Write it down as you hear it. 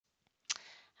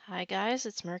Hi guys,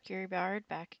 it's Mercury Bard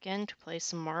back again to play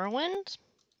some Morrowind.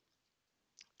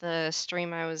 The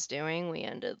stream I was doing, we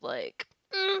ended like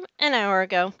an hour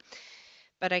ago,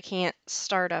 but I can't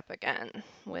start up again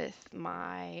with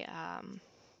my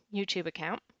YouTube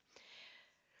account.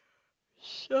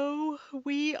 So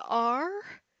we are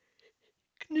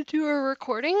gonna do a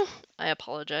recording. I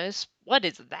apologize. What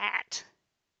is that?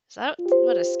 Is that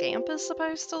what a scamp is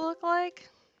supposed to look like?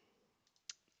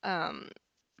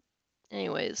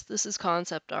 Anyways, this is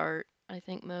concept art, I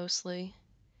think mostly.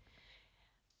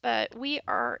 But we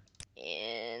are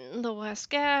in the West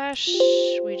Gash.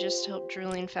 We just helped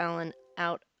Drooling Fallon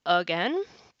out again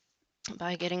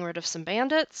by getting rid of some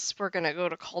bandits. We're gonna go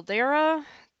to Caldera.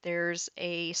 There's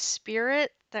a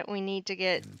spirit that we need to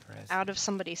get out of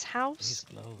somebody's house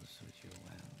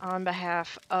on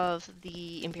behalf of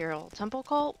the Imperial Temple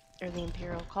cult, or the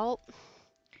Imperial cult.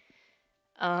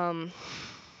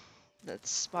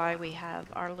 That's why we have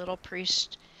our little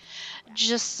priest,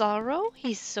 Jasaro.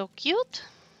 He's so cute.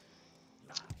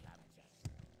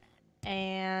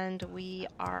 And we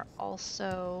are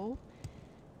also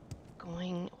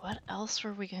going... What else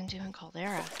were we going to do in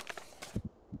Caldera?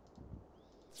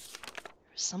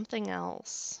 There's something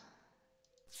else.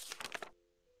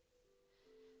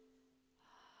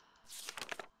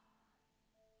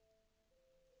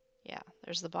 Yeah,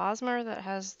 there's the Bosmer that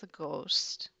has the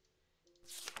ghost.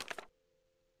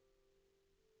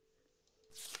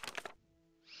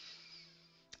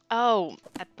 Oh,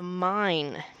 at the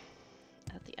mine.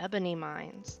 At the Ebony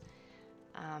Mines.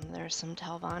 There's some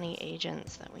Talvani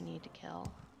agents that we need to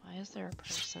kill. Why is there a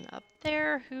person up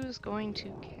there who's going to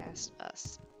cast a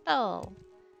spell?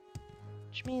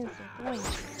 Which means they're going to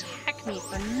attack me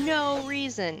for no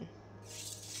reason.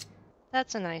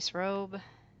 That's a nice robe.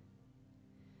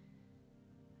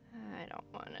 I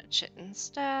don't want a chitin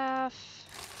staff,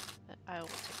 but I will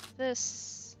take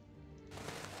this.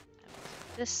 I will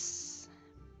take this.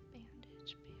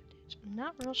 Bandage. I'm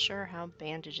not real sure how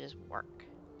bandages work,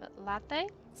 but Latte?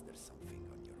 Is there something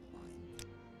on your mind?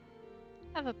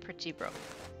 Have a pretty robe.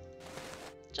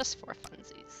 Just for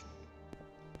funsies.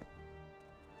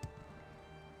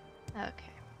 Okay.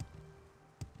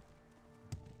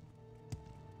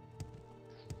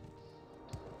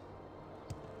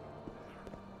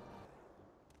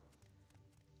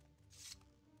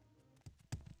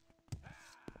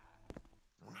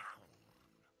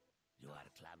 You are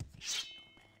clumsy.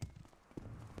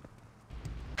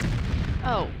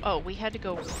 Oh, we had to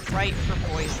go right for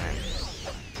poison.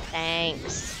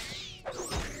 Thanks.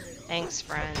 Thanks,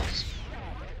 friend.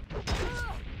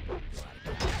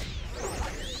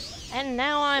 And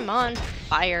now I'm on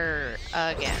fire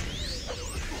again.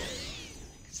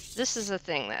 This is a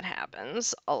thing that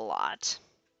happens a lot.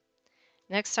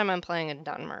 Next time I'm playing in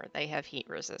Dunmer, they have heat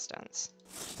resistance.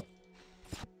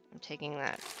 I'm taking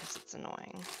that because it's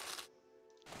annoying.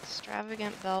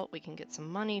 Extravagant belt we can get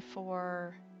some money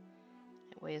for.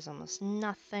 It weighs almost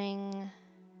nothing.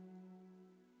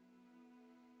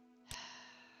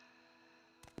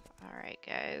 Alright,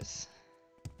 guys.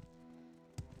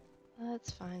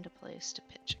 Let's find a place to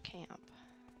pitch a camp.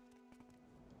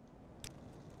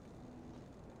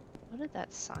 What did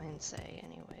that sign say,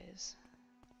 anyways?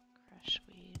 Crush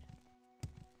weed.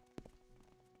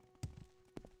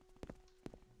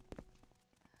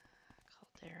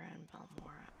 Caldera and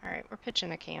Balmora. Alright, we're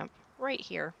pitching a camp right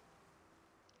here.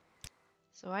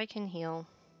 So I can heal.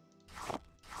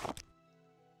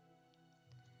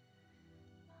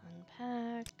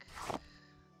 Unpack.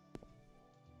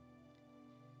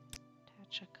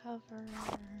 Attach a cover.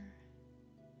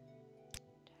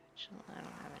 I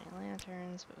don't have any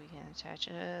lanterns, but we can attach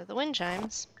the wind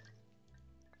chimes.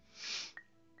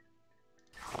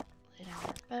 Lay down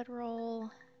our bedroll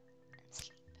and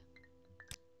sleep.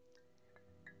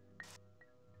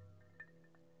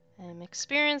 I'm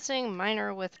experiencing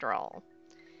minor withdrawal.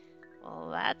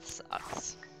 Well, that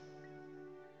sucks.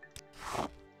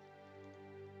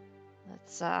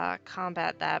 Let's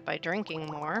combat that by drinking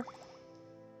more.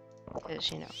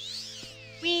 Because, you know,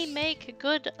 we make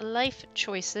good life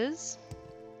choices.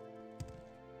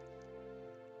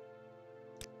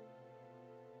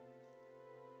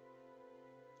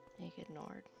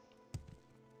 Ignored.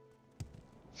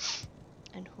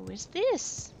 And who is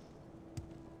this?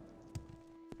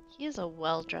 He is a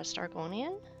well-dressed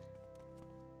Argonian.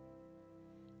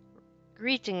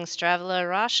 Greetings, traveler.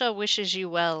 Rasha wishes you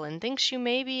well and thinks you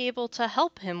may be able to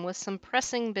help him with some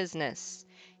pressing business.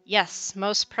 Yes,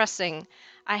 most pressing.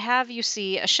 I have, you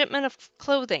see, a shipment of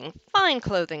clothing, fine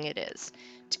clothing it is,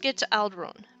 to get to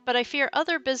Aldrun, but I fear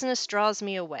other business draws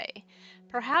me away.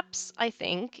 Perhaps, I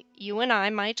think, you and I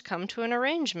might come to an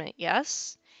arrangement,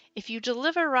 yes? If you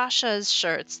deliver Rasha's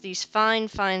shirts, these fine,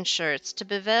 fine shirts, to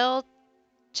bewail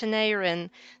Tenairin,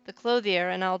 the clothier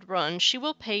in Aldrun, she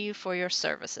will pay you for your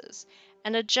services.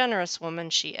 And a generous woman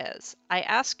she is. I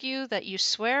ask you that you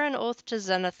swear an oath to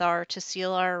Zenithar to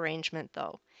seal our arrangement,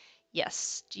 though.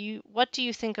 Yes. What do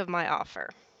you think of my offer?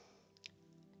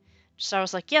 So I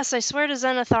was like, yes, I swear to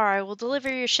Zenithar I will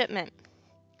deliver your shipment.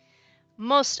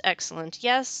 Most excellent,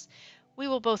 yes. We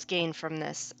will both gain from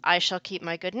this. I shall keep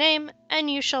my good name, and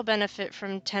you shall benefit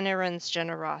from Tenairin's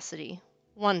generosity.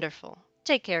 Wonderful.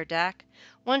 Take care, Dak.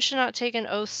 One should not take an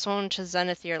oath sworn to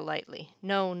Zenithir lightly.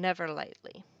 No, never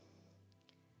lightly.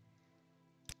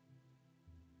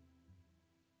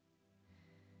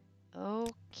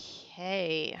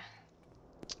 Okay.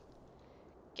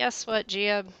 Guess what,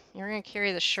 Gia? You're gonna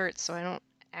carry the shirts so I don't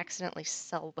accidentally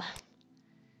sell them.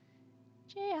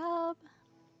 Gia.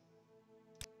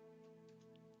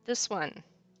 This one.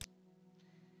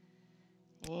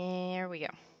 There we go.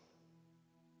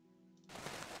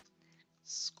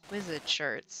 Exquisite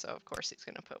shirts, so of course he's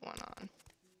gonna put one on.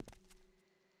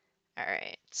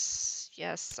 Alright.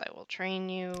 Yes, I will train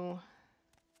you.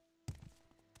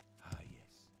 Ah,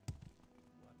 yes.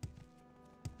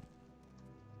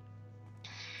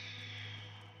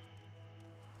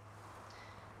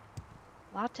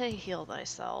 Latte, heal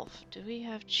thyself. Do we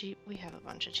have cheap? We have a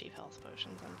bunch of cheap health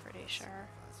potions, I'm pretty sure.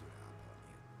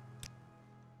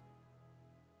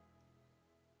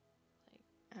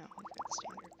 Like, oh, we've got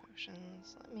standard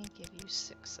potions. Let me give you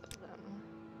 6 of them.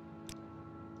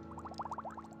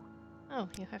 Oh,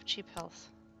 you have cheap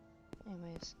health.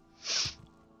 Anyways.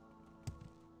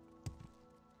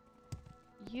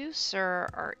 You, sir,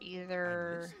 are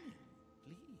either...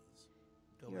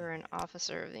 You're an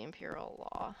officer of the Imperial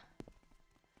Law.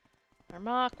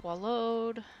 Armagh,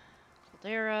 Wallode,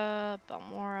 Caldera,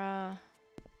 Balmora.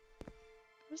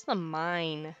 Where's the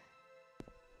mine?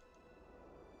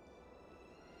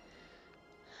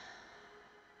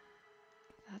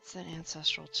 That's an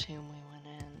ancestral tomb we went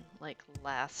in, like,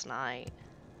 last night.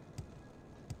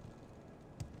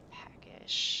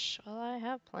 Packish. Well, I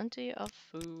have plenty of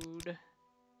food.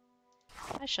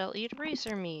 I shall eat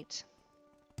racer meat.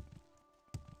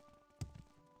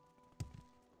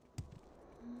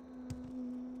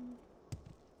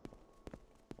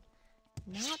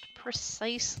 Not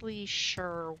precisely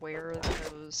sure where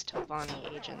those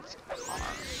Telvanni agents are.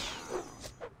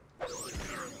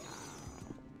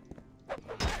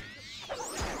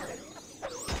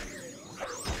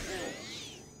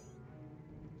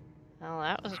 Well,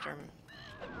 that was German.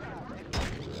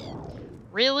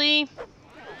 Really?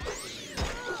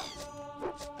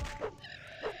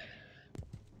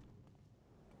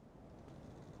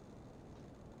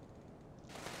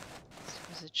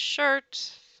 Exquisite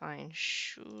shirt. Fine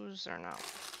shoes are not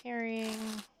worth carrying.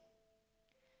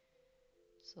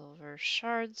 Silver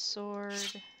shard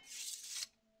sword.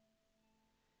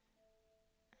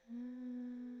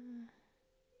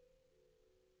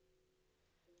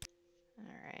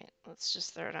 Alright, let's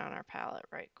just throw down our pallet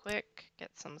right quick. Get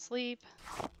some sleep.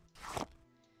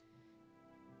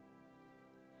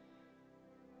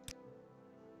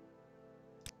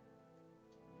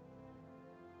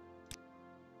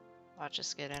 Watch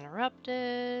us get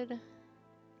interrupted.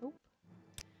 Nope.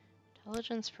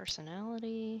 Intelligence,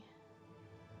 personality.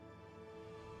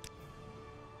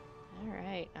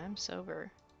 Alright, I'm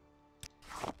sober.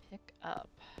 Pick up.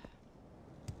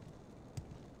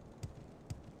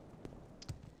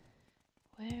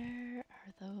 Where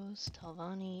are those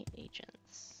Telvanni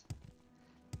agents?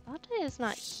 Latte is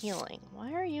not healing.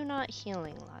 Why are you not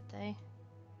healing, Latte?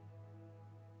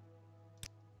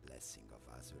 Blessing of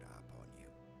Azura upon you.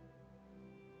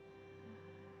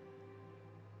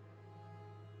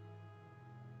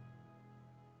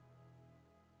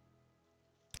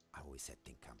 Are we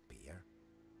setting camp here?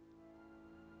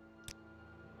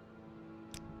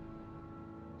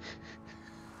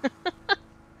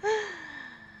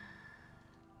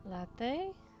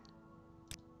 Latte?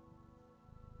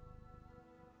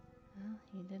 Well,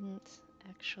 he didn't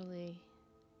actually...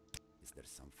 Is there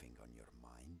something on your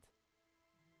mind?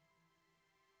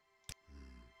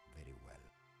 Very well.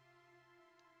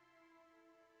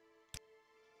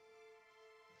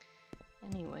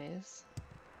 Anyways.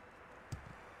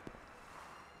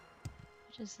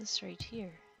 What is this right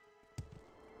here?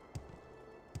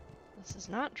 This is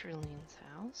not Drulian's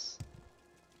house.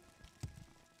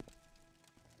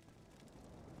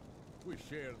 We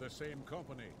share the same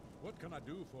company. What can I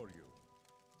do for you?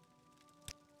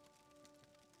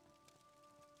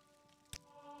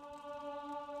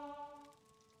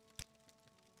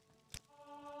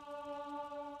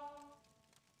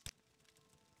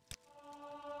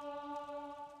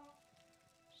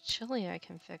 Chili I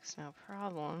can fix, no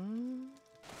problem.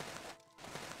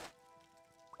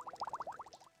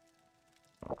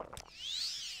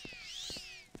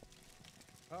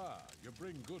 Ah, you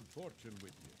bring good fortune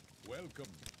with you. Welcome.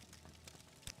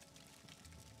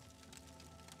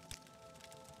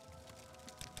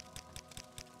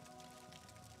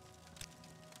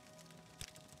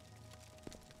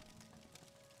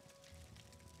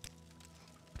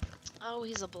 Oh,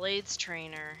 he's a blades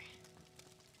trainer.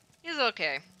 He's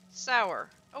okay. Sour.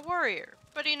 A warrior.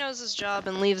 But he knows his job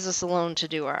and leaves us alone to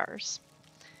do ours.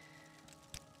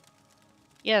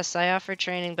 Yes, I offer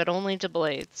training, but only to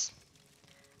blades.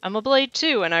 I'm a blade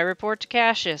too, and I report to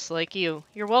Cassius, like you.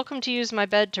 You're welcome to use my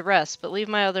bed to rest, but leave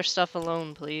my other stuff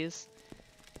alone, please.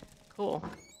 Cool.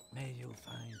 May you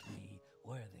find me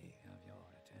worthy of your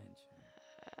attention.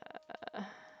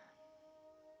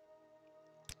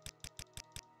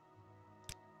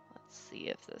 Let's see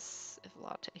if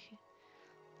Latte's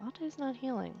not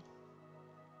healing.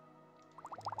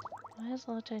 Why is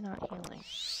Latte not healing?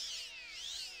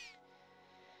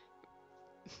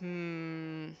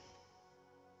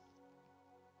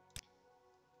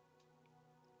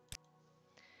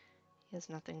 He has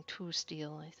nothing to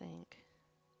steal, I think.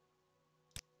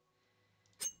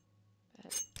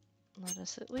 But let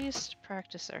us at least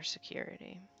practice our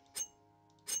security.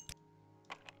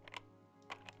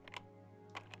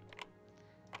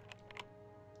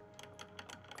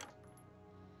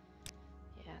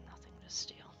 Yeah, nothing to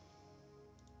steal.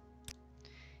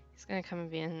 He's gonna come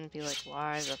in and be like,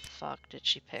 why the fuck did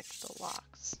she pick the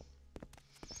locks?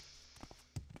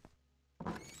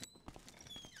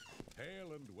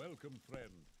 Hail and welcome,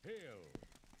 friend. Hail.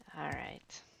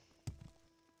 Alright.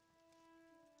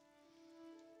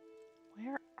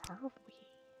 Where are we?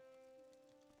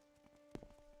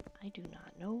 I do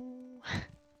not know.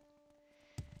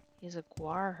 He's a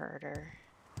guar herder.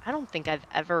 I don't think I've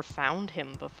ever found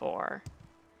him before.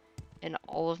 In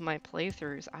all of my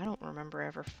playthroughs, I don't remember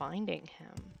ever finding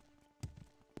him.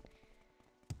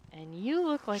 And you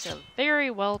look like a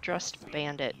very well-dressed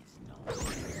bandit.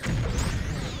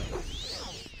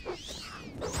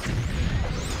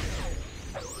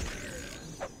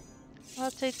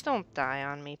 Latte, don't die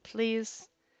on me, please.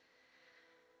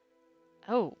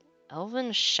 Oh,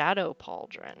 Elven Shadow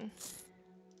Pauldron.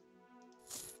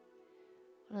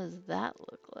 What does that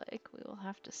look like? We will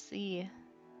have to see.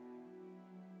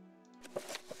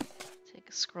 Take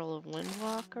a scroll of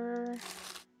Windwalker.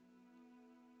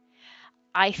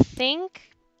 I think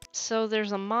so.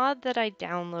 There's a mod that I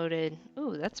downloaded.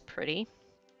 Ooh, that's pretty.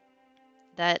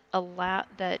 That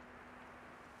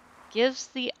gives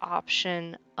the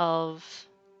option of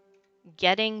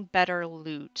getting better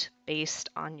loot based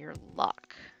on your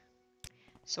luck.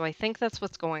 So I think that's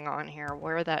what's going on here.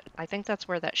 I think that's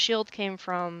where that shield came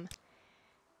from,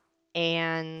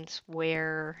 and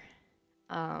where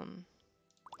that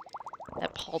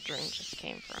pauldron just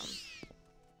came from.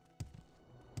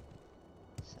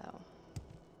 So,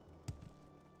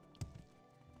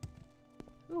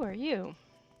 who are you?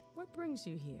 What brings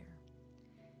you here?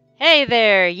 Hey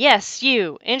there, yes,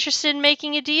 you. Interested in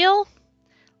making a deal?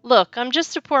 Look, I'm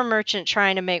just a poor merchant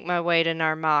trying to make my way to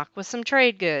Narmak with some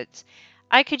trade goods.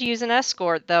 I could use an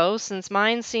escort, though, since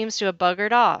mine seems to have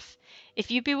buggered off. If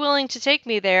you'd be willing to take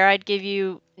me there, I'd give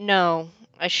you... No,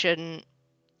 I shouldn't.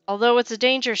 Although it's a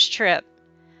dangerous trip.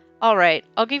 Alright,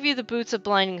 I'll give you the boots of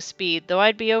blinding speed, though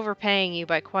I'd be overpaying you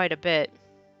by quite a bit.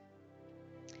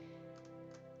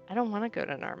 I don't want to go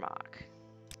to Narmak.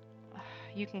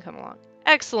 You can come along.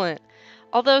 Excellent!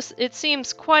 Although it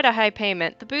seems quite a high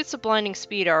payment, the boots of blinding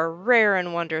speed are a rare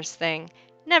and wondrous thing.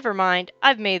 Never mind,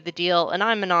 I've made the deal, and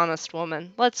I'm an honest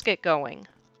woman. Let's get going.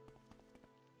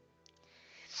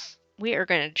 We are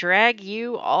going to drag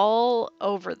you all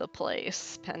over the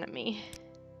place, Penemy.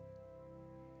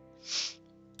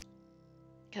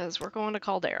 Because we're going to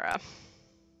Caldera.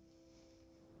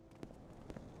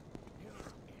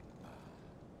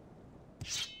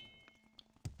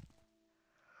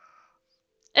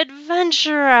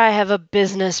 Adventurer, I have a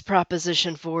business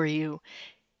proposition for you.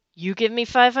 You give me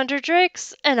 500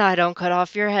 drakes, and I don't cut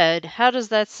off your head. How does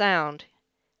that sound?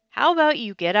 How about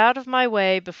you get out of my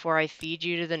way before I feed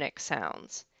you to the Nick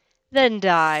sounds? Then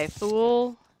die,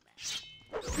 fool.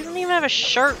 You don't even have a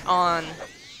shirt on.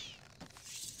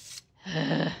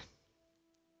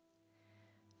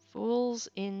 Fools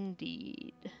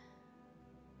indeed.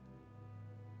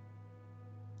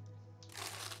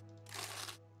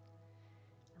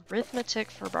 Arithmetic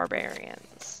for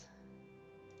barbarians.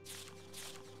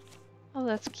 Oh,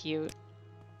 that's cute.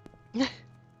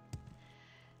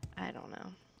 I don't know.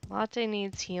 Latte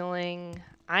needs healing.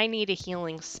 I need a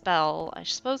healing spell. I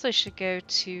suppose I should go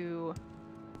to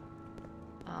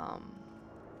Um,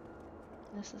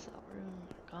 this is Elrune,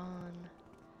 Margon,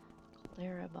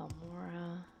 Caldera,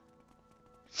 Balmora.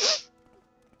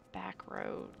 Back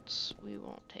roads. We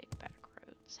won't take back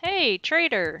roads. Hey,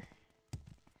 trader!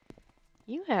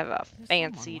 You have a There's someone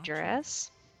fancy watching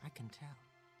dress. I can tell.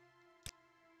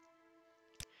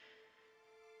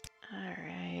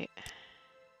 Alright.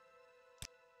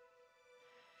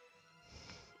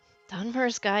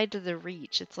 Dunmer's Guide to the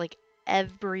Reach. It's like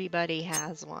everybody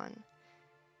has one.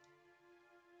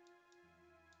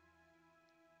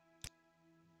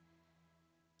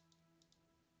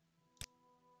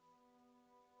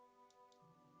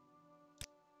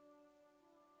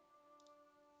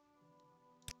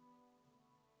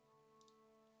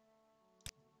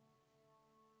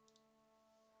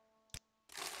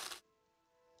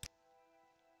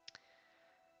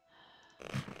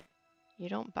 You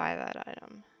don't buy that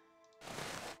item.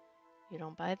 You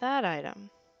don't buy that item.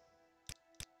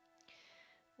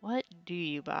 What do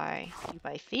you buy? You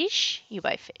buy fish? You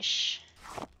buy fish.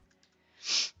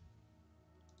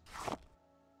 I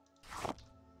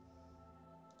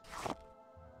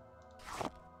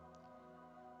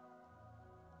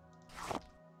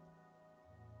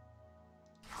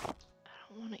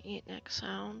don't want to eat next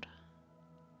sound.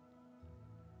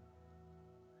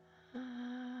 I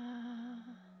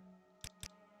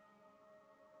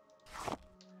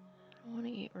don't want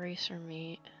to eat racer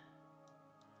meat.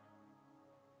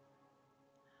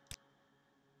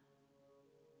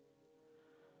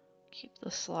 Keep the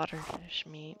slaughterfish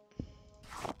meat.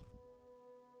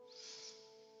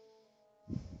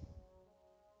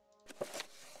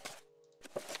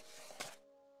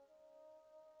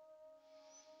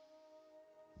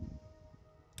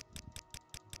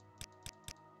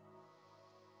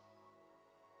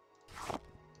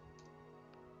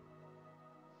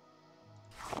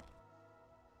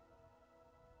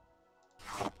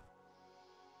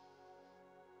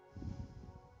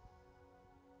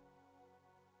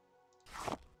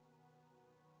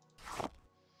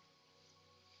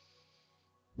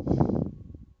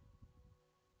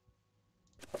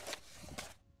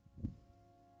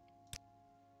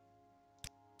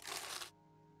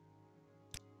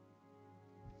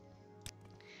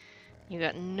 You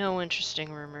got no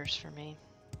interesting rumors for me.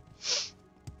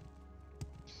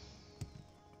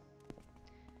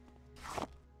 Pick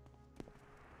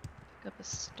up a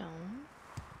stone.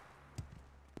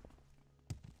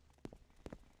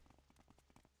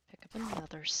 Pick up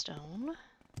another stone.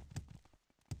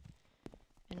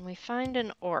 And we find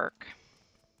an orc.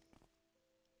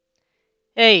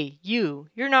 Hey, you're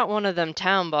not one of them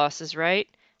town bosses, right?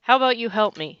 How about you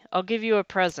help me? I'll give you a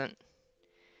present.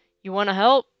 You want to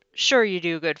help? Sure you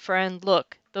do, good friend.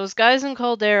 Look, those guys in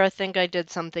Caldera think I did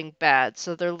something bad,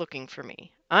 so they're looking for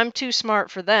me. I'm too smart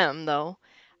for them, though.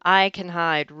 I can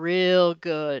hide real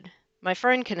good. My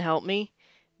friend can help me.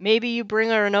 Maybe you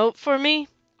bring her a note for me?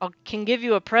 I can give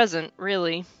you a present,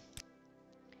 really.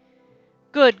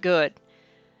 Good, good.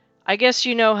 I guess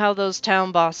you know how those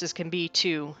town bosses can be,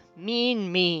 too. Mean,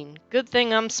 mean. Good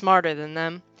thing I'm smarter than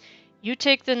them. You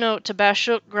take the note to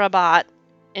Bashuk Grabat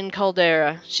in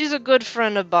Caldera. She's a good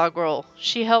friend of Bogrol.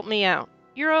 She helped me out.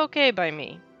 You're okay by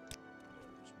me. There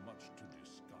is much to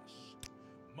discuss,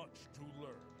 much to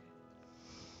learn.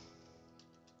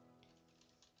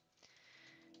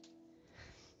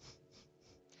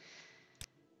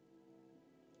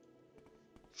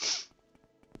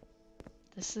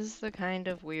 This is the kind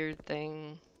of weird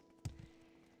thing.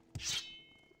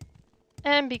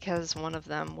 And because one of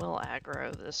them will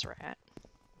aggro this rat.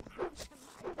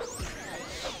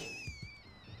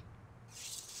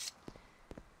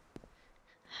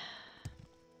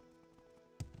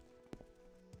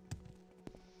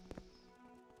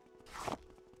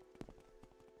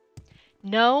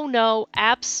 No, no,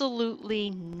 absolutely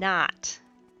not.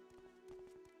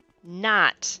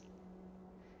 Not.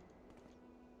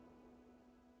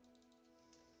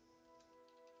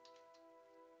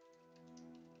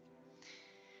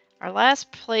 Our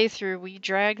last playthrough, we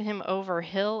dragged him over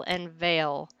hill and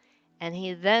vale, and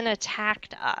he then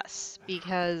attacked us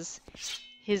because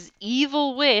his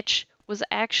evil witch was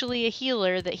actually a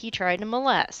healer that he tried to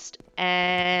molest,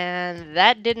 and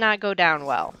that did not go down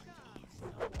well.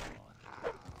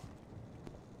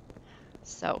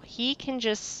 So he can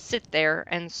just sit there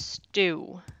and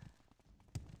stew.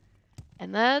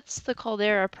 And that's the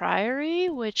Caldera Priory,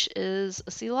 which is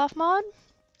a Sealoft mod.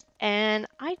 And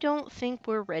I don't think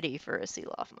we're ready for a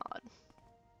Sealoft mod.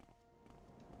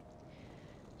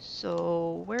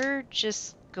 So we're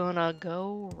just gonna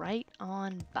go right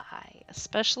on by,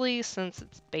 especially since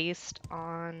it's based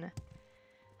on,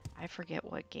 I forget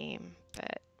what game,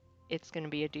 but it's gonna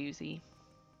be a doozy.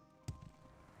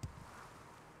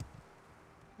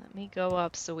 Let me go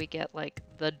up so we get, like,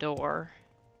 the door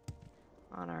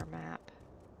on our map.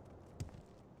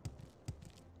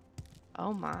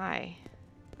 Oh my.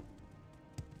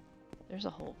 There's a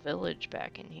whole village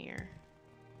back in here.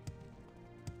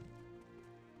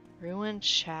 Ruined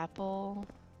chapel.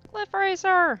 Cliff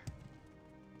Racer!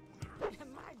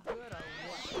 Am I good or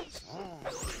what?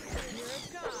 Here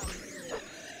it comes.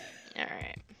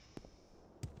 Alright.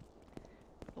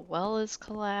 The well is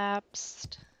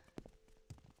collapsed.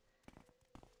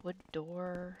 Wood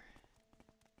door.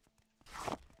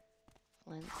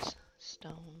 Flint.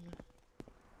 Stone.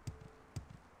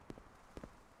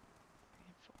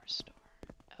 Reinforced door.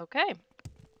 Okay.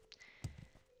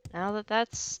 Now that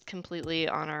that's completely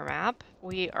on our map,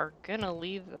 we are gonna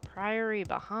leave the priory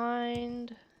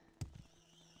behind.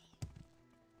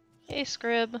 Hey,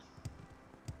 Scrib.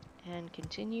 And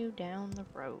continue down the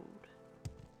road.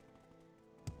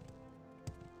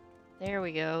 There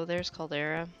we go. There's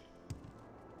Caldera.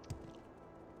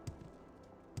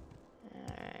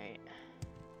 Alright.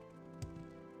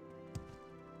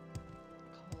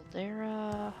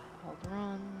 Caldera,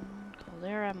 Haldron,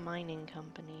 Caldera Mining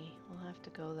Company. We'll have to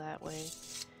go that way.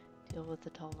 Deal with the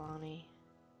Talvani.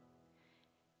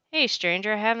 Hey,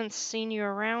 stranger, I haven't seen you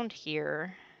around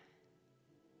here.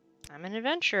 I'm an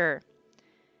adventurer.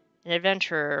 An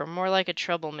adventurer, or more like a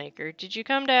troublemaker. Did you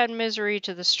come to add misery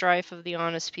to the strife of the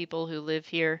honest people who live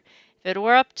here? If it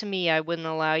were up to me, I wouldn't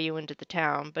allow you into the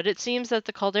town, but it seems that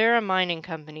the Caldera Mining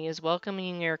Company is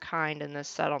welcoming your kind in this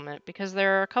settlement, because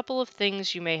there are a couple of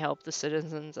things you may help the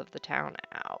citizens of the town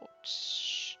out.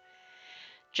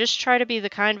 Just try to be the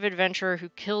kind of adventurer who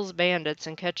kills bandits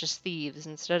and catches thieves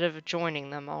instead of joining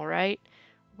them, all right?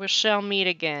 We shall meet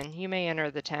again. You may enter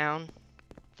the town.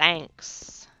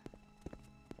 Thanks.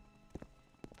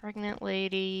 Pregnant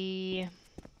lady.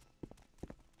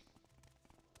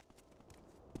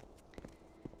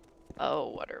 Oh,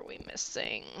 what are we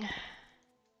missing?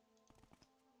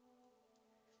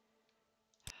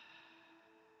 I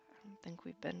don't think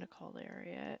we've been to Caldera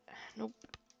yet. Nope.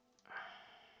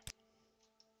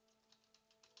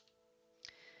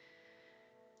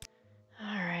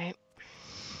 Alright.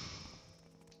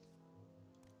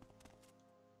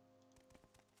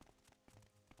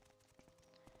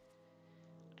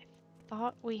 I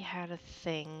thought we had a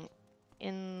thing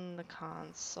in the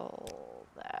console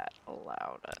that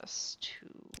allowed us to...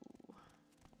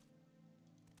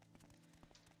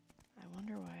 I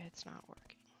wonder why it's not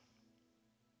working.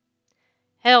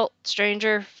 Help,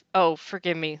 stranger! Oh,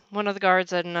 forgive me. One of the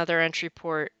guards at another entry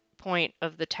point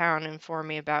of the town informed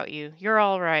me about you. You're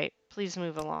all right. Please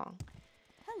move along.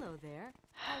 Hello there.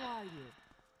 How are you?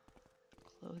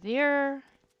 Clothier.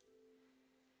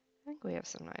 I think we have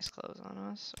some nice clothes on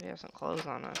us. We have some clothes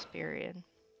on us, period.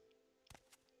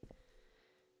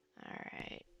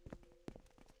 Alright.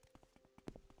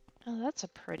 Oh, that's a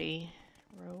pretty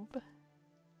robe.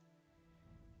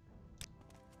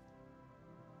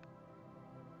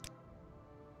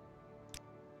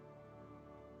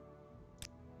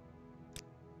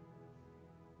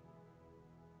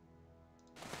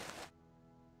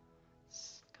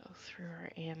 Let's go through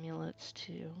our amulets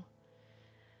too.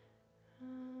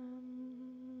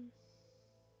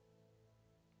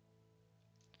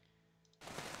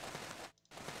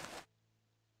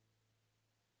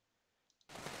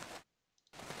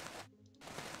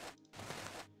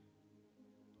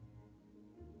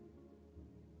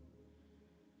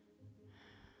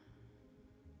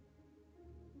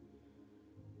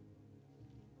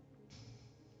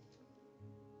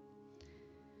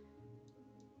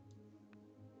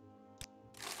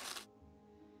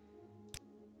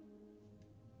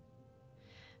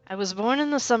 I was born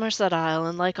in the Somerset Isle,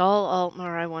 and like all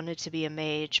Altmer, I wanted to be a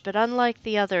mage. But unlike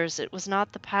the others, it was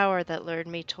not the power that lured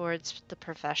me towards the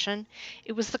profession.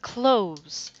 It was the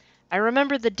clothes. I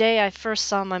remember the day I first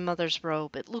saw my mother's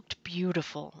robe. It looked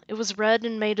beautiful. It was red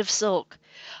and made of silk.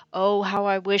 Oh, how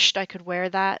I wished I could wear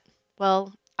that.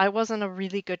 Well, I wasn't a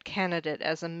really good candidate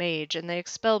as a mage, and they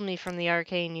expelled me from the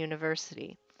Arcane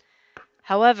University.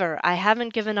 However, I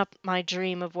haven't given up my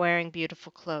dream of wearing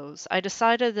beautiful clothes. I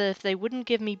decided that if they wouldn't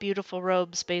give me beautiful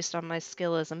robes based on my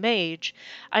skill as a mage,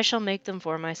 I shall make them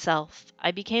for myself. I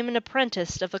became an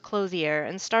apprentice of a clothier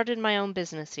and started my own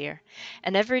business here.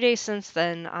 And every day since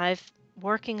then, I've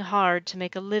working hard to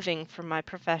make a living from my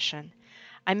profession.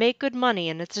 I make good money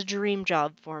and it's a dream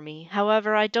job for me.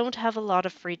 However, I don't have a lot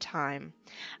of free time.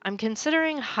 I'm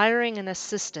considering hiring an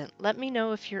assistant. Let me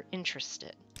know if you're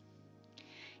interested.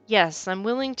 Yes, I'm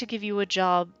willing to give you a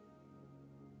job.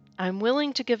 I'm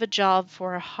willing to give a job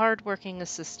for a hard-working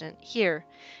assistant. Here,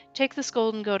 Take this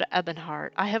gold and go to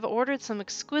Ebonheart. I have ordered some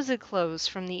exquisite clothes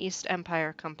from the East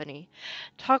Empire Company.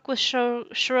 Talk with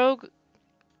Shrog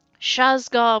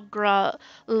Shazgob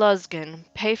Luzgan.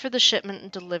 Pay for the shipment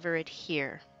and deliver it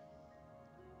here.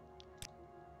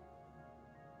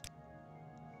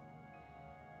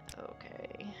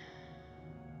 Okay.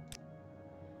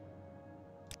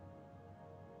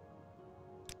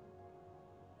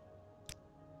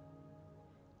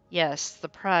 Yes, the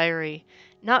Priory.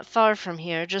 Not far from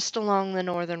here, just along the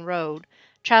northern road.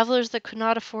 Travelers that could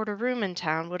not afford a room in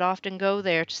town would often go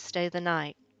there to stay the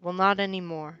night. Well, not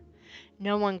anymore.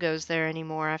 No one goes there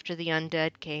anymore after the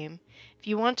undead came. If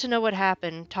you want to know what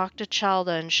happened, talk to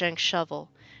Chalda and Shank Shovel.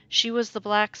 She was the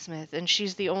blacksmith, and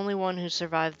she's the only one who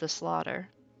survived the slaughter.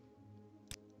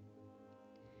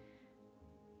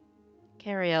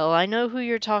 Cariel, I know who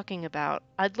you're talking about.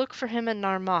 I'd look for him in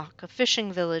Narmak, a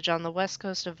fishing village on the west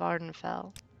coast of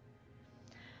Vardenfell.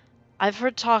 I've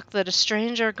heard talk that a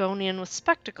strange Argonian with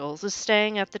spectacles is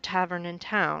staying at the tavern in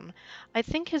town. I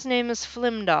think his name is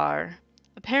Flimdar.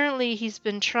 Apparently he's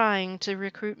been trying to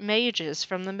recruit mages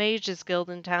from the Mages Guild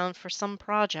in town for some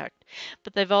project,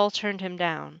 but they've all turned him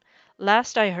down.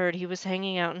 Last I heard he was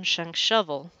hanging out in Shank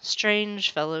Shovel.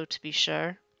 Strange fellow, to be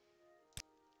sure.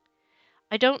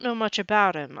 I don't know much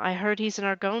about him. I heard he's an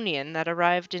Argonian that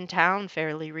arrived in town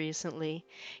fairly recently.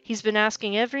 He's been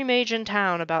asking every mage in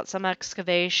town about some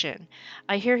excavation.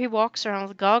 I hear he walks around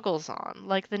with goggles on,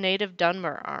 like the native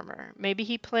Dunmer armor. Maybe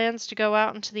he plans to go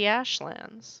out into the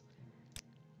Ashlands.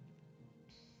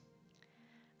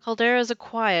 Caldera is a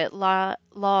quiet,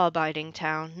 law-abiding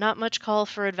town. Not much call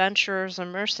for adventurers or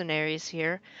mercenaries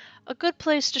here. A good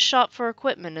place to shop for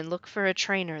equipment and look for a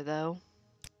trainer, though.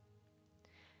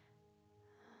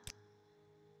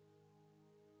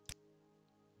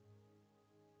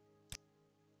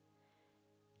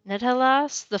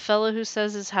 Nedhalas, the fellow who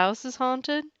says his house is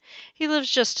haunted? He lives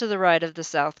just to the right of the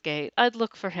south gate. I'd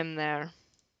look for him there.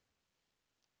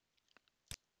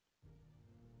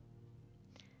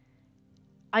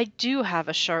 I do have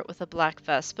a shirt with a black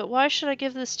vest, but why should I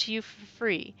give this to you for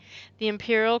free? The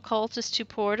Imperial cult is too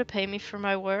poor to pay me for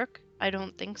my work? I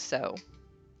don't think so.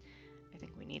 I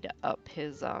think we need to up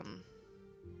his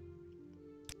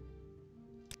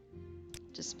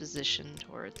disposition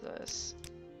toward this.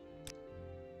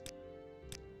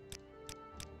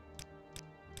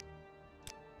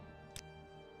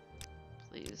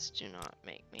 Please do not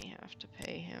make me have to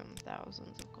pay him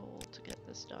thousands of gold to get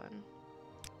this done.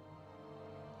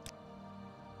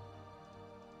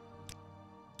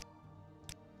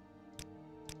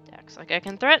 Dex, like, I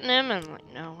can threaten him, and I'm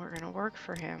like, no, we're gonna work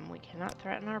for him. We cannot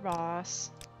threaten our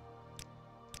boss.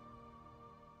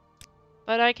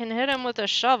 But I can hit him with a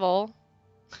shovel.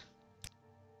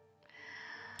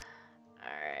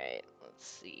 Alright, let's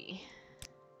see.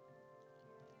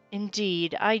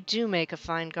 Indeed, I do make a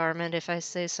fine garment, if I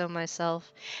say so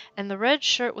myself, and the red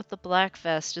shirt with the black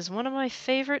vest is one of my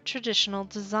favorite traditional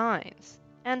designs.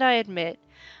 And I admit,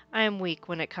 I am weak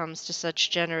when it comes to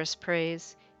such generous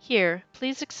praise. Here,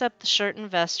 please accept the shirt and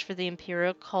vest for the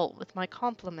Imperial cult with my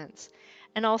compliments.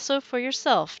 And also for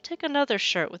yourself, take another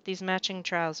shirt with these matching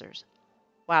trousers.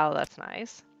 Wow, that's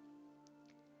nice.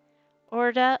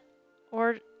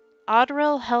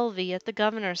 Odrel Helvi at the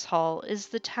Governor's Hall is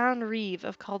the town reeve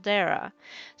of Caldera.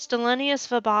 Stelenius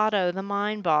Vabato, the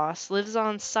mine boss, lives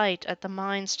on site at the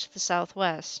mines to the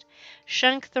southwest.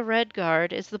 Shank the Red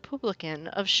Guard is the publican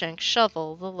of Shank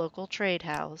Shovel, the local trade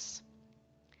house.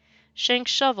 Shank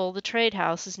Shovel, the trade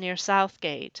house, is near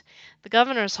Southgate. The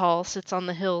Governor's Hall sits on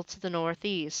the hill to the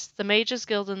northeast. The Mages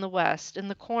Guild in the west, in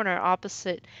the corner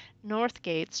opposite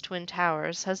Northgate's twin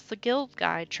towers, has the guild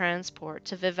guide transport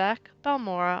to Vivek,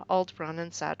 Balmora, Aldrun,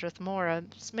 and Sadrath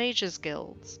Mora's Mages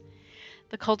Guilds.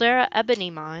 The Caldera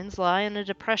Ebony mines lie in a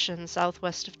depression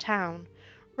southwest of town.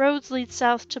 Roads lead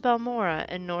south to Balmora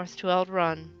and north to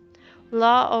Aldrun.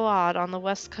 La Oad on the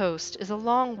west coast is a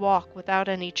long walk without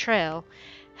any trail.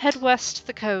 Head west to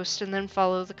the coast and then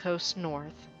follow the coast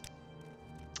north.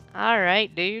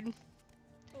 Alright, dude.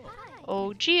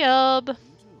 Oh, Geob!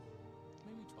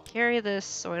 Carry this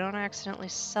so I don't accidentally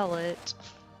sell it.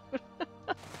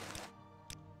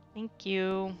 Thank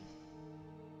you.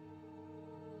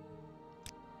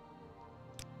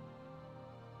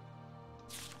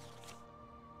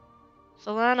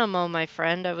 Philanamo, my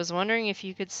friend, I was wondering if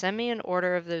you could send me an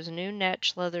order of those new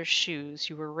Netch leather shoes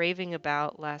you were raving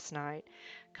about last night.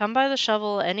 Come by the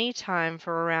shovel any time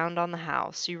for a round on the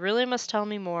house. You really must tell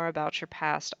me more about your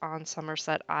past on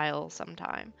Somerset Isle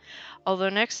sometime. Although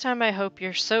next time I hope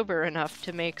you're sober enough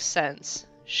to make sense.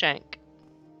 Shank.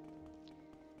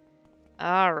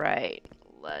 Alright,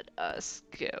 let us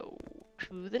go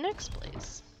to the next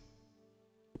place.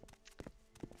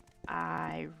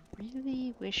 I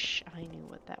really wish I knew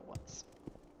what that was.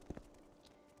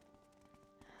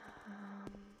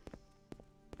 Um,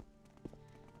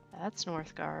 that's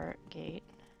Northgard Gate.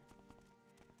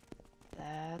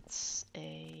 That's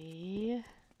a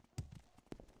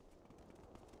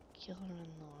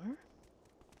Gilrenlor.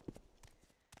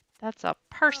 That's a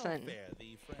person.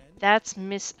 That's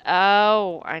Miss.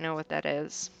 Oh, I know what that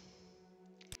is.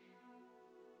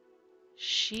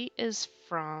 She is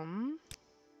from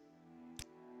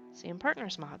Same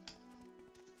Partners mod.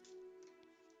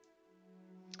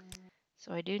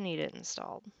 So I do need it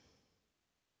installed.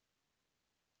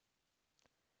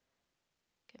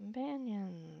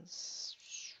 Companions.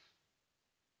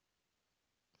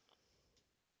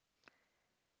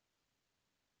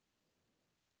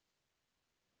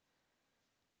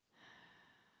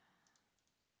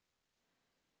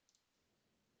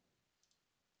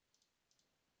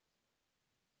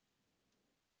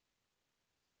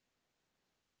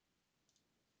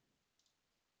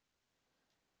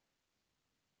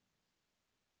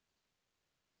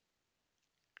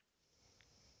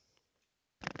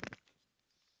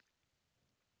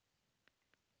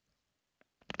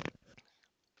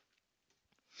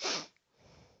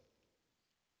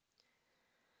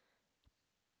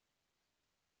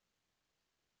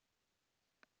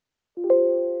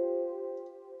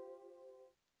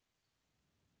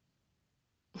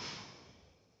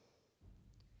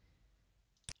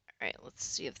 Alright, let's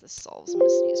see if this solves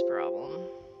Misty's problem.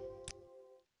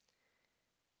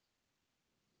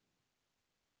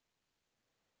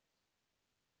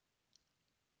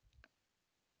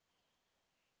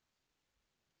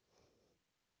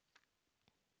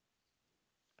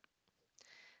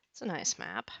 It's a nice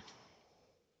map.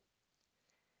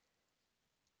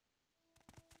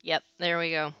 Yep, there we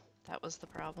go. That was the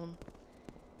problem.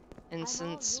 And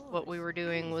since what we were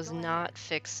doing was not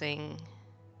fixing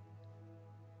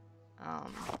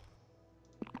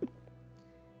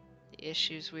the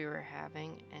issues we were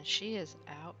having, and she is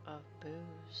out of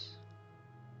booze.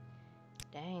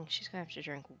 Dang, she's gonna have to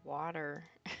drink water.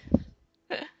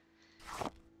 Good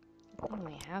thing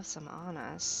we have some on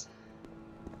us.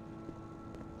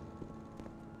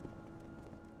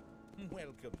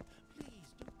 Welcome.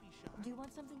 Please don't be shy. Do you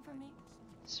want something from me?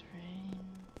 Rain.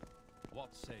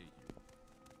 What say you?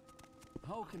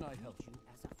 How can I help You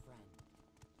as a friend.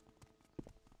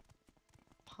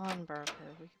 Pawnbroker.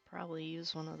 We could probably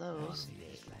use one of those.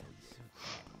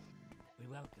 We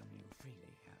welcome you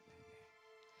freely,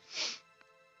 Outlander.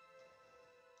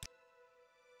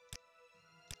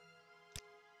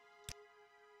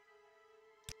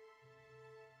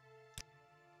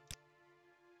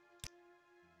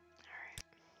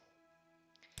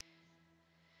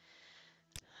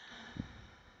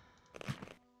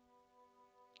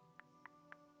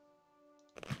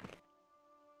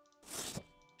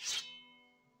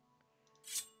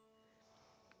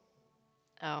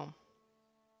 Oh.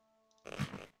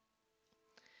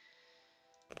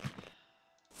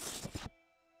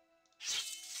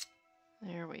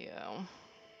 There we go.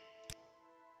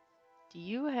 Do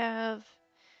you have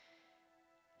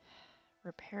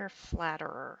repair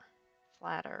flatterer?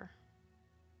 Flatter.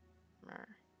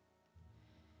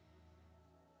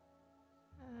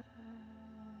 Yeah.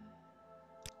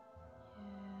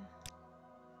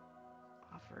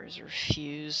 Offer is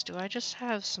refused. Do I just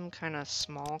have some kind of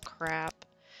small crap?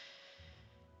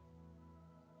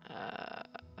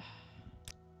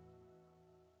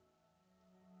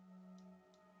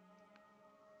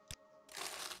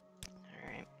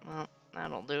 Alright, well,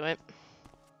 that'll do it.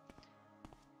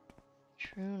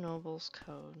 True Noble's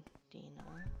Code, Dina.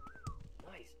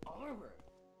 Nice armor.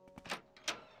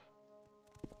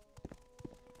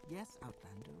 Yes,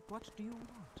 Outlander. What do you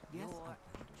want? Yes, Outlander.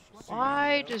 What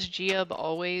Why does Geob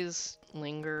always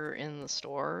linger in the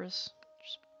stores?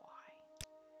 Just why?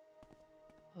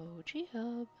 Oh,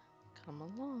 Geob, come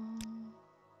along.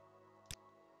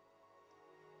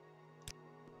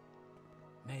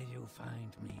 May you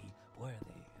find me worthy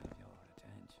of your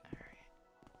attention.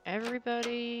 Alright.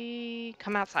 Everybody,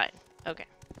 come outside. Okay.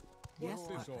 Yes,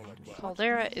 What's this all Outlander. about?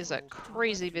 Caldera is a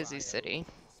crazy busy city.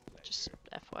 Just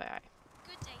FYI.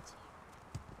 Good day to you.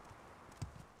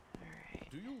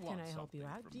 Alright. Do you want Can I help you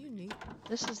something out? from Do you me? need?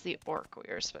 This is the orc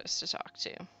we were supposed to talk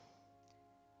to.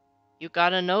 You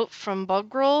got a note from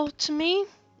Bugroll to me?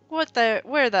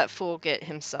 Where that fool get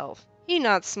himself? He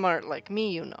not smart like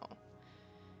me, you know.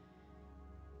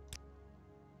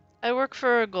 I work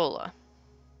for Agola.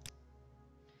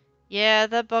 Yeah,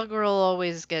 that Bugroll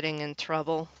always getting in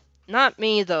trouble. Not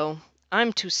me, though.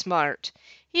 I'm too smart.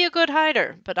 He a good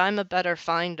hider, but I'm a better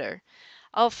finder.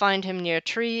 I'll find him near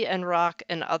tree and rock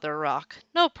and other rock.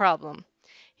 No problem.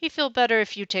 He'd feel better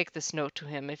if you take this note to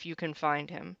him, if you can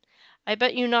find him. I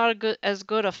bet you not as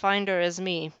good a finder as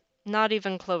me. Not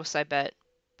even close, I bet.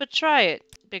 But try it,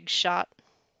 big shot.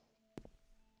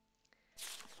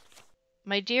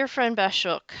 My dear friend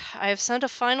Bashuk, I have sent a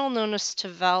final notice to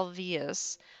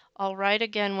Valvius. I'll write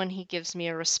again when he gives me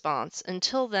a response.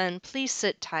 Until then, please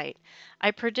sit tight. I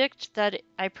predict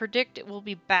it will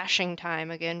be bashing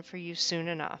time again for you soon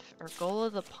enough.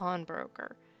 Ergola the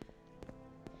pawnbroker.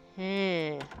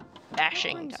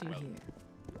 Bashing Brings you time. here.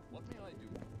 What may I do?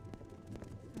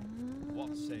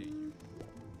 What say you?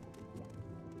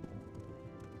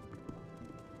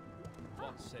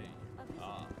 What say you?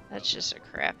 Ah, That's just a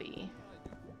crappy.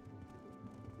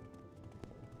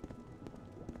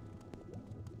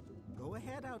 Go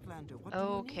ahead, Outlander. What do you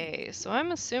Okay, so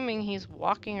I'm assuming he's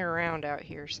walking around out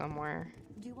here somewhere,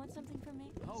 Do you want something from me?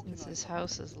 since his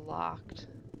house is locked.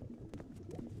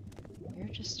 You're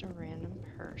just a random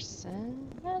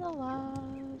person.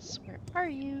 Medalos, where are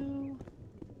you?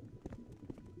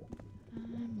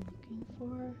 I'm looking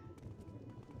for...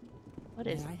 What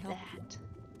is May I help you? that?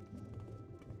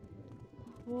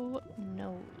 Who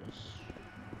knows?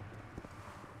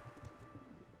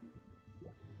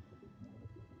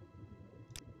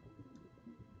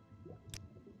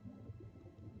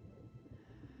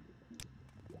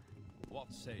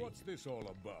 what say you? What's this all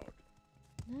about?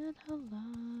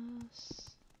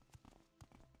 Medalos.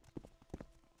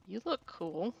 You look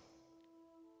cool.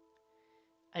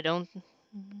 I don't...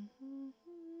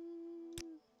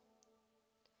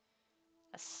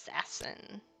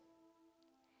 Assassin.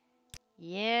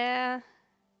 Yeah.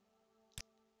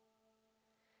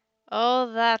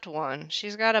 Oh, that one.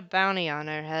 She's got a bounty on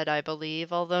her head, I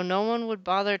believe, although no one would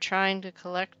bother trying to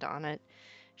collect on it.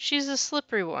 She's a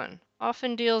slippery one,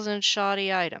 often deals in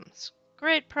shoddy items.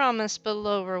 Great promise, but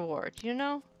low reward, you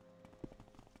know?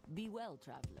 Be well,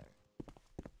 traveler.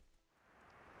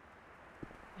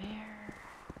 Where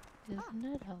is A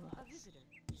Medalos? visitor.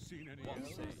 Seen any What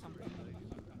else? say you? Something you need?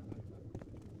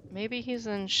 Maybe he's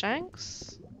in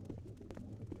Shanks?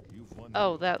 You've won.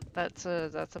 Oh, that's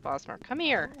a Bosmer. Come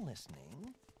here. I'm listening.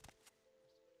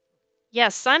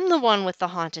 Yes, I'm the one with the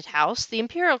haunted house. The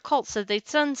Imperial cult said they'd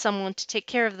send someone to take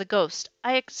care of the ghost.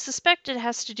 I suspect it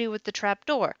has to do with the trap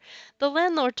door. The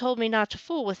landlord told me not to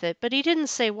fool with it, but he didn't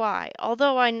say why,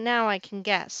 although I can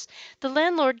guess. The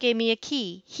landlord gave me a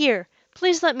key. Here,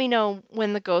 please let me know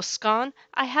when the ghost's gone.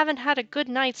 I haven't had a good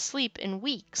night's sleep in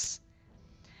weeks.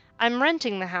 I'm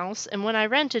renting the house, and when I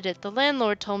rented it, the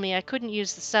landlord told me I couldn't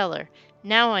use the cellar.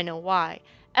 Now I know why.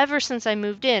 Ever since I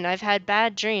moved in, I've had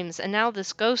bad dreams, and now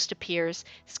this ghost appears,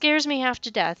 scares me half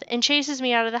to death, and chases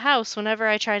me out of the house whenever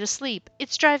I try to sleep.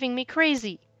 It's driving me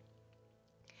crazy.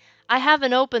 I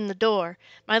haven't opened the door.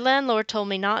 My landlord told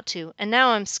me not to, and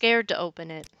now I'm scared to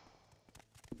open it.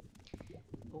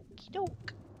 Okie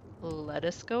doke. Let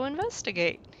us go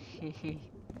investigate.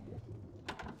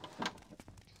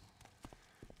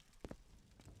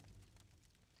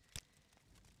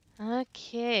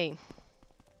 Okay.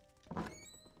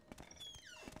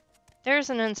 There's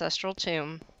an ancestral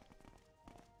tomb.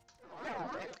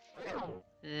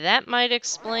 That might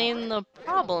explain the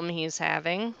problem he's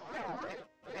having.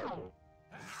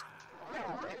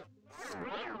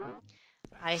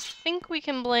 I think we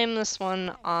can blame this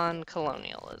one on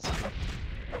colonialism.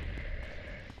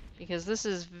 Because this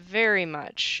is very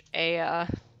much a,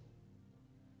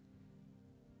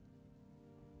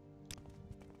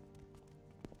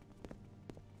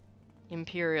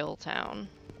 imperial town.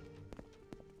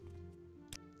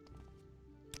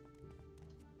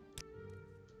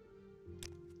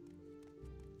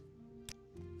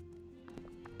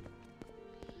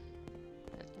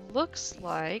 It looks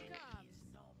like...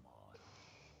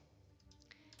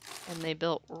 And they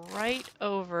built right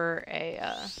over a,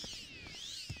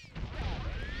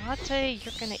 Latte,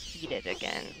 you're gonna eat it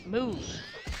again. Move!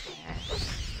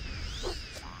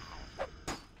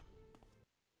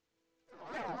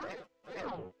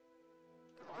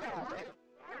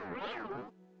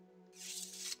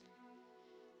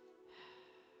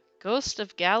 Ghost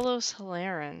of Gallows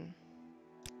Hilaran.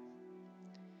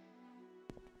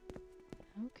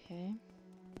 Okay.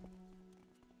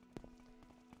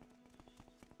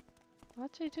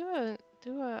 Latte, do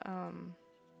a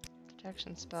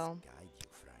protection spell. Guide you,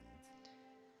 friend.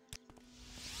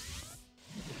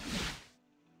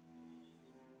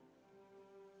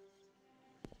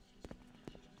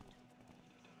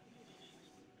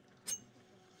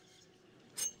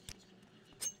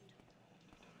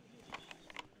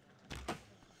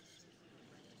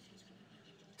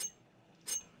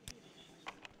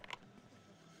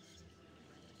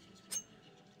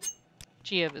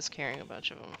 Giev is carrying a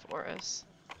bunch of them for us.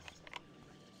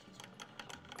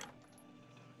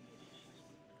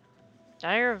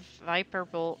 Dire Viper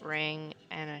Bolt Ring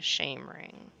and a Shame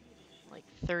Ring. Like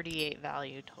 38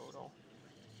 value total.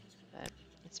 But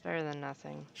it's better than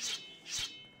nothing.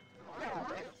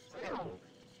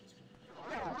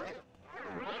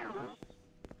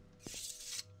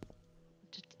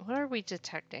 What are we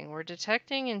detecting? We're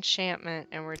detecting enchantment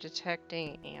and we're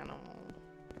detecting animal.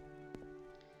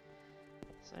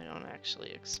 So I don't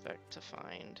actually expect to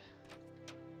find.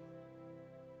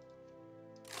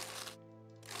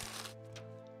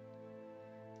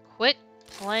 Quit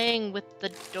playing with the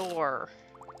door.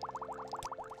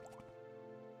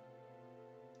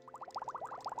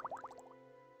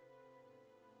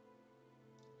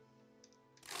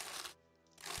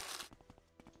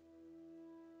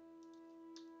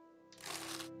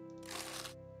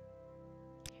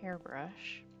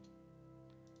 Hairbrush.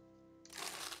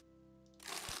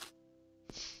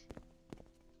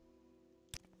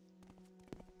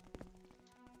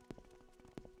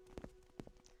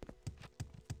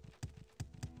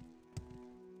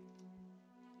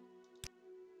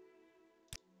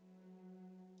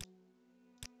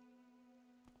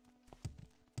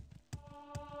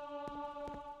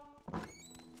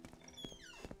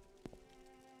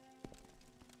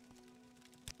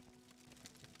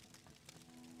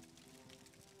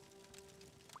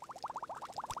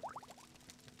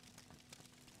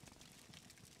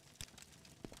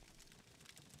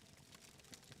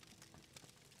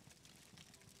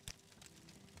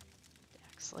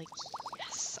 Like,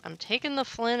 yes, I'm taking the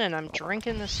Flynn and I'm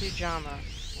drinking the Sujama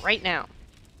right now.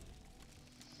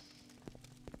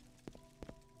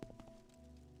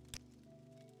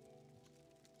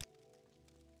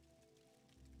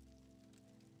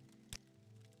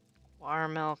 Water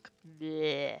milk,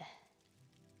 bleh.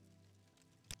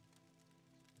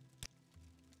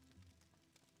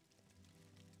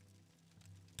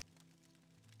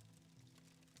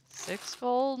 Six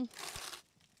gold?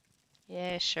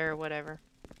 Yeah, sure, whatever.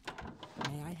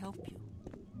 May I help you?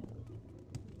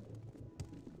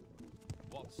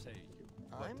 What say you?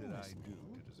 What did I do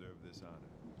to deserve this honor?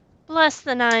 Bless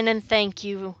the nine and thank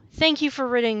you. Thank you for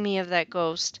ridding me of that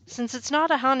ghost. Since it's not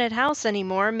a haunted house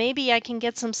anymore, maybe I can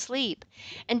get some sleep.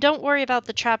 And don't worry about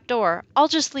the trap door. I'll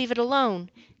just leave it alone.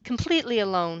 Completely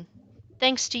alone.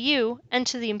 Thanks to you and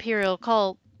to the Imperial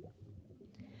cult.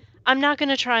 I'm not going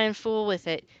to try and fool with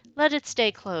it. Let it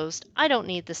stay closed. I don't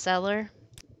need the cellar.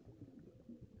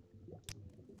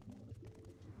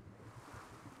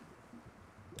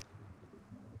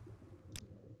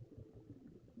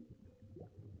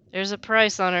 There's a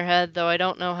price on her head, though I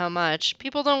don't know how much.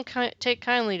 People don't take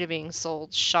kindly to being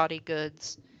sold shoddy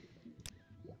goods.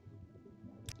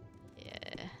 Yeah.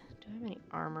 Do I have any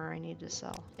armor I need to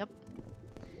sell? Yep.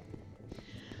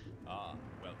 Ah,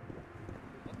 well.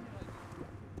 What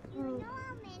can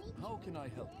I do? How can I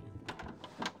help you?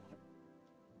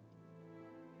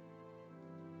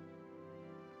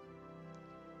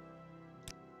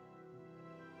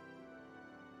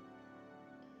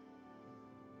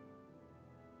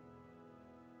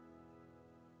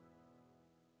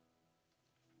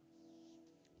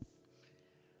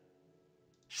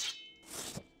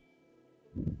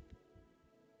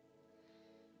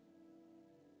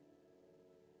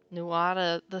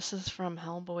 Nuada, this is from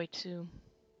Hellboy 2.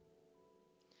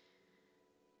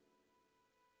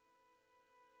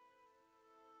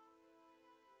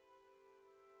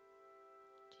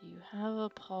 Do you have a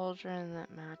pauldron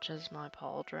that matches my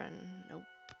pauldron? Nope.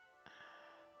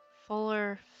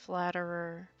 Fuller,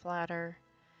 flatter,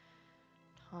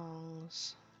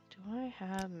 tongs. Do I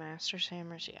have master's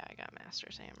hammers? Yeah, I got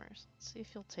master's hammers. Let's see if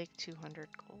you'll take 200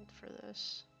 gold for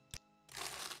this.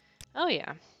 Oh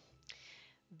yeah.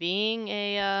 Being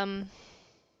a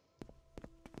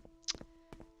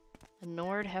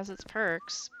Nord has its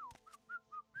perks.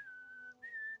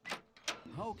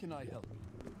 How can I help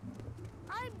you?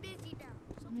 I'm busy now.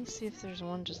 So Let me see if there's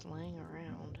one just laying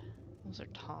around. Those are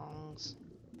tongs.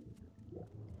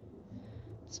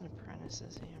 It's an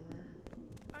apprentice's hammer.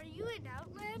 are you an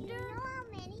outlander?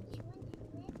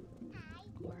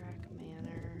 Gorak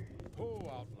Manor. Ho,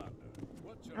 Outlander.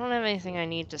 What's I your don't have anything I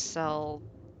need to sell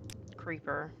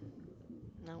Creeper.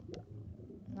 Nope.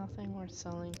 Nothing worth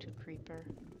selling to Creeper.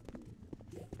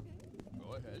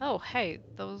 Go ahead. Oh, hey,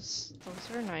 those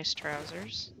are nice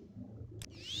trousers.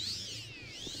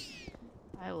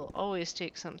 I will always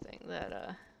take something that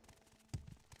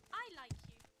I like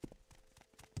you.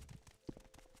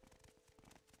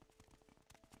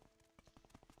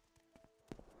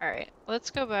 Alright, let's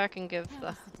go back and give How the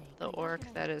was the day? Great. How orc can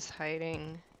I that help? is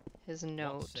hiding his What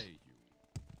note. say you?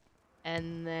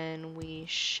 And then we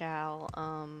shall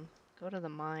go to the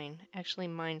mine. Actually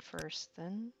mine first,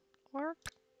 then orc.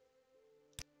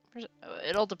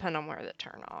 It'll depend on where the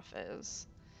turnoff is.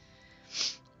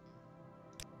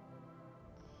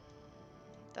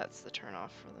 That's the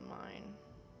turnoff for the mine,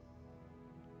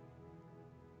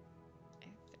 I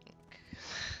think.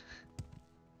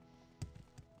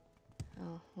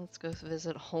 Oh, let's go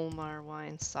visit Hlomar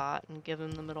Wine-Sot and give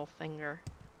him the middle finger.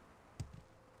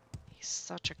 He's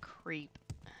such a creep.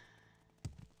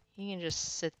 He can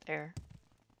just sit there.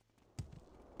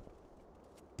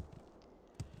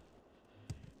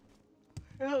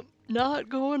 Yep, not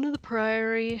going to the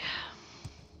Priory.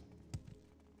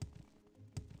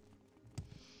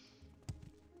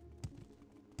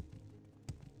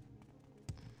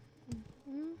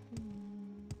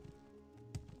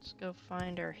 Let's go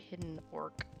find our hidden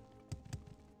orc.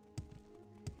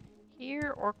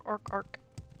 Here, orc, orc, orc.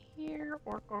 Here,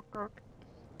 orc, orc, orc.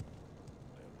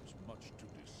 There is much to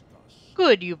discuss.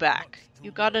 Good, you back. Much to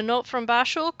You got a learn. note from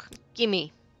Bashulk?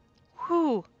 Gimme.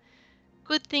 Whew.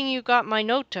 Good thing you got my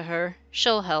note to her.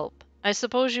 She'll help. I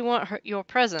suppose you want your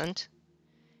present.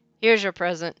 Here's your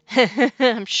present.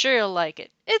 I'm sure you'll like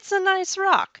it. It's a nice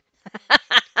rock.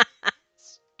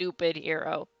 Stupid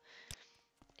hero.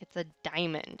 It's a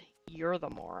diamond. You're the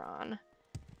moron.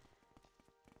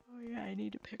 Oh yeah, I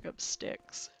need to pick up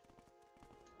sticks.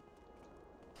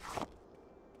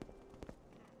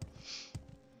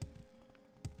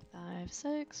 5,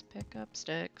 6, pick up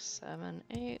sticks. 7,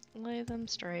 8, lay them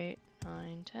straight.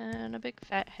 9, 10, a big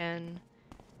fat hen.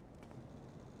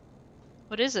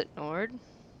 What is it, Nord?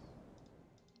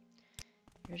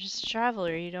 You're just a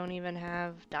traveler. You don't even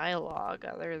have dialogue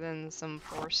other than some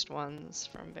forced ones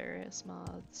from various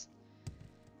mods.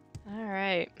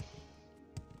 Alright.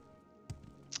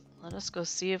 Let us go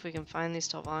see if we can find these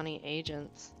Telvanni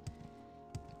agents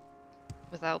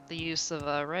without the use of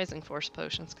Rising Force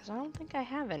potions, because I don't think I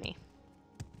have any.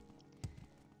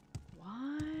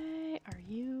 Why are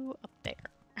you up there?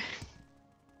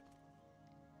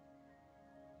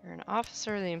 You're an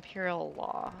officer of the Imperial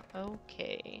Law.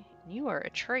 Okay. You are a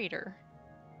traitor.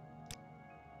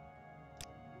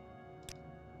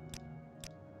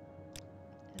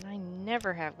 And I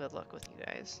never have good luck with you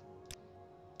guys.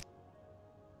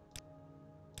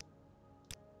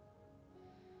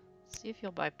 See if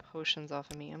you'll buy potions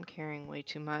off of me. I'm carrying way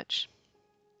too much.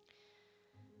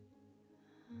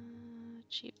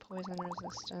 Cheap poison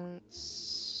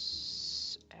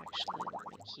resistance. Actually, let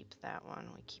me keep that one.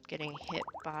 We keep getting hit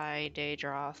by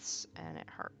Daedroths and it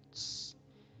hurts.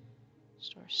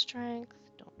 Store strength.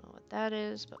 Don't know what that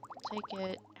is, but we'll take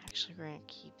it. Actually, we're gonna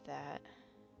keep that.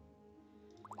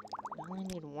 We only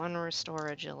need 1 restore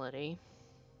agility.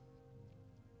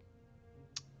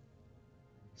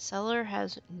 Seller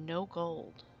has no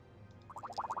gold.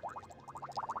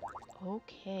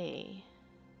 Okay.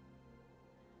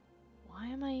 Why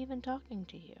am I even talking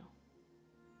to you?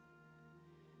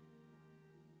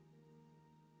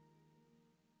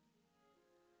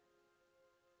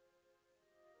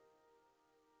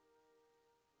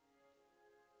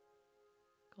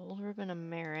 Gold ribbon of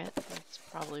merit. That's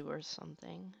probably worth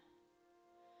something.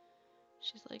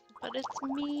 She's like, but it's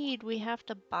mead. We have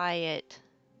to buy it.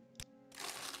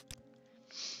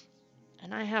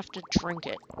 And I have to drink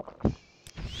it. What do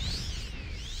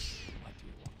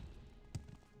you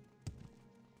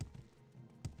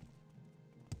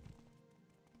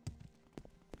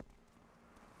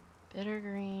want?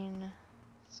 Bittergreen,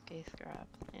 Scathgrab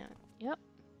plant. Yep.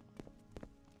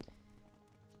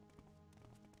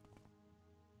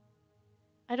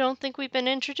 I don't think we've been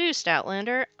introduced,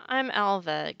 Outlander. I'm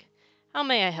Alveg. How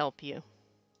may I help you?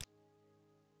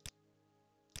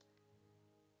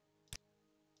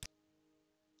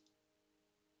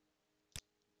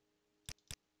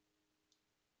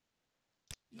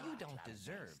 You don't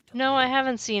deserve to No, I live.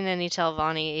 haven't seen any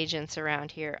Telvanni agents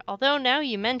around here. Although now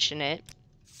you mention it.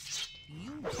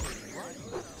 You did what?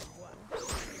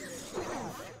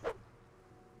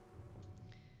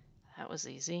 That was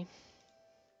easy.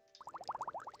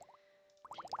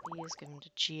 Take these, give them to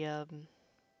Giab.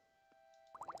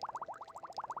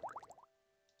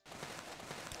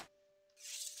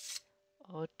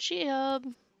 Oh,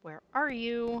 Giab, where are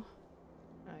you?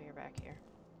 Oh, you're back here.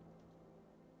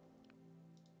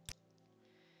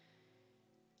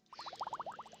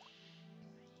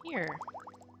 Here.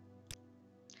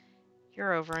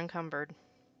 You're over encumbered.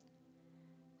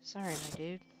 Sorry, my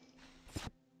dude.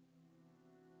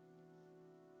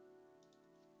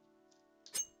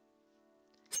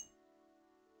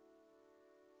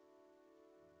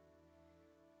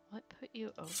 What put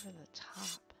you over the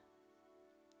top?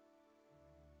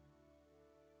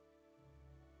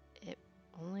 It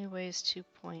only weighs 2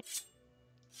 points.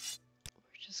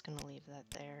 We're just gonna leave that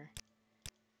there.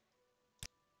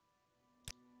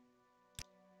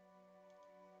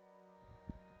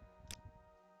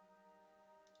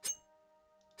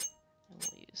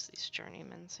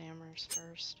 journeyman's hammers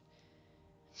first.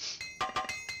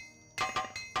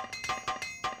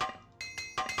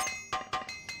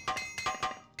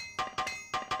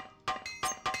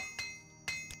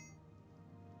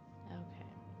 Okay.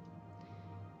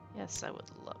 Yes, I would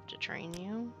love to train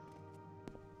you.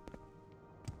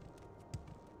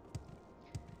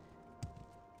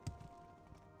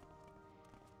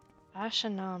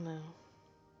 Ashinamu.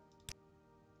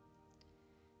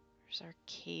 Where's our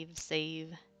cave save?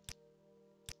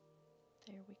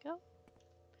 There we go.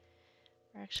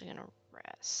 We're actually gonna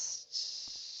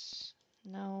rest.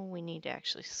 No, we need to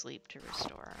actually sleep to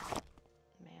restore our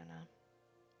mana.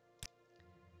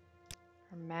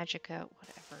 Or magicka,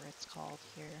 whatever it's called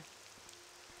here.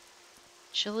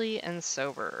 Chilly and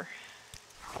sober.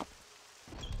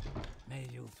 May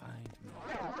you find me.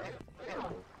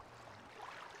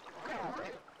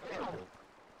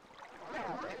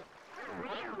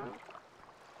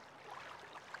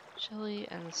 Chilly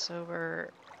and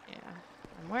sober. Yeah.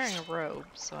 I'm wearing a robe,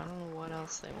 so I don't know what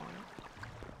else they want.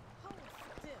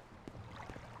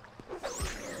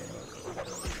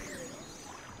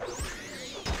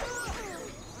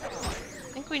 I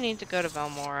think we need to go to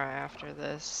Valmora after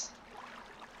this.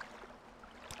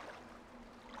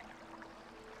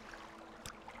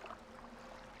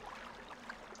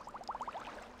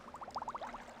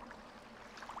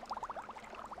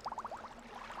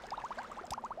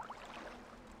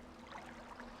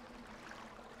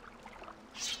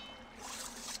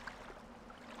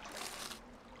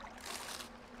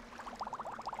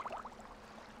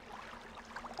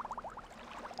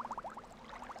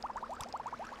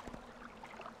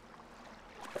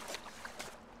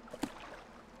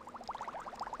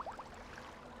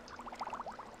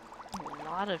 A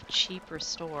lot of cheap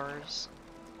restores.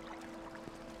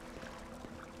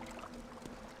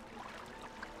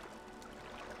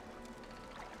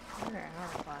 Another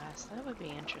hourglass. That would be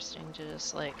interesting to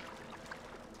just like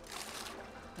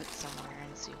put somewhere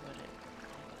and see what it.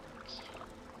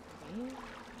 Okay.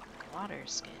 Water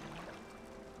skin.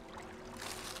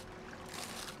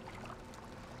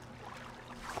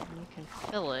 And you can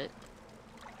fill it.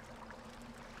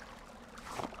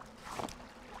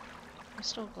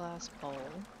 Crystal glass bowl.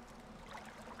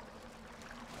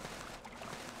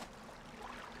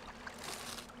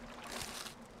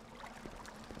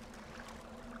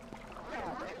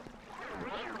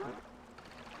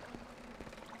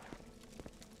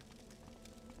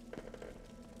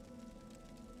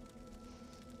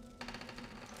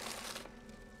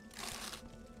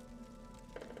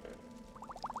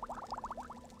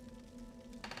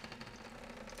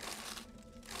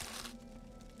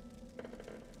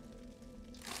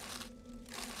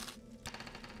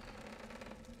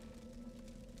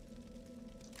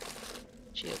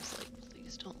 Geo's like,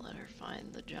 please don't let her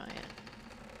find the giant.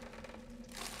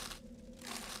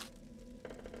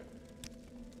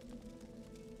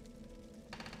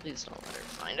 Please don't let her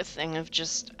find a thing of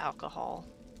just alcohol.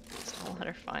 Please don't let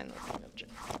her find the thing of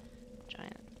giant,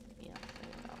 yeah,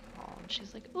 thing of alcohol. And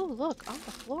she's like, ooh, look, on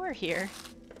the floor here.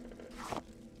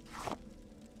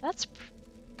 That's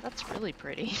really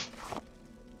pretty.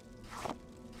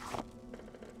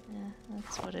 Yeah,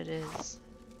 that's what it is.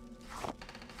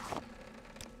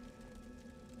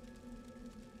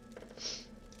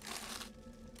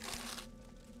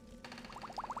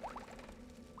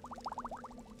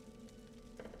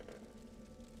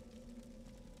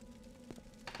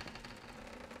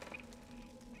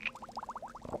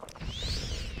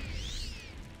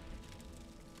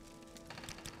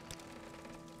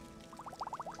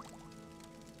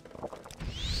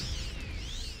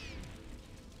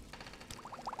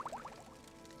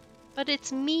 But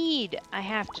it's mead. I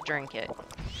have to drink it.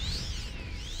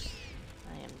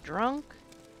 I am drunk.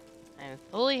 I am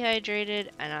fully hydrated,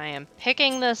 and I am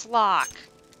picking this lock.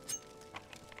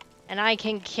 And I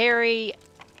can carry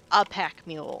a pack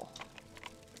mule.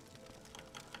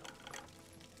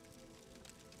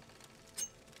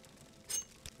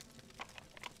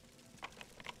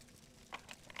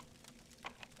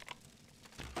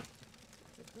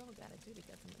 What's a girl gotta do to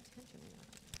get some attention around?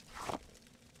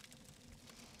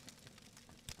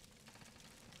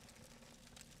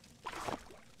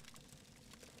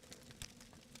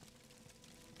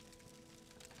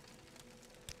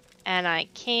 And I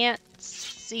can't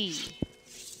see.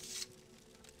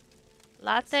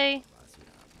 Latte?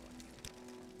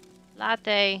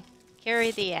 Latte,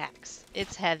 carry the axe.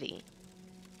 It's heavy.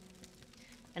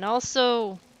 And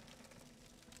also,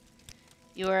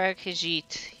 you are a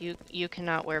Khajiit. You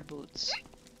cannot wear boots.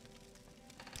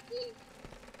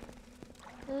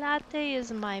 Latte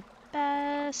is my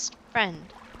best friend.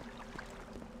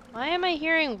 Why am I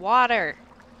hearing water?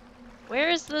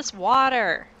 Where's this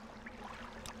water?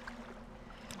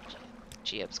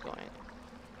 Giab's going.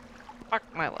 Fuck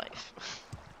my life.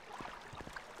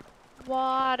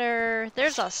 Water.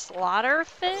 There's a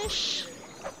slaughterfish?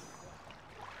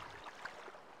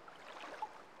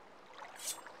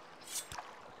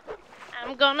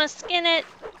 I'm gonna skin it.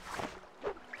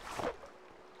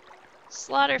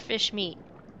 Slaughterfish meat.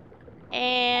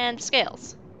 And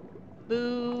scales.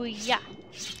 Booyah.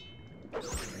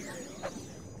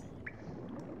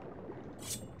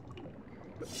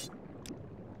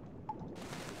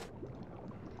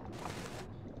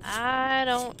 I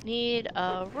don't need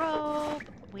a rope.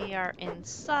 We are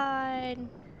inside.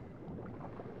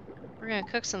 We're gonna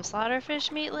cook some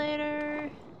slaughterfish meat later.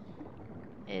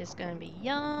 It's gonna be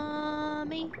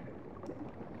yummy.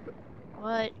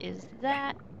 What is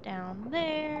that down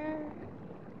there?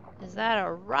 Is that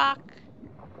a rock?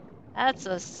 That's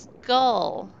a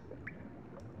skull.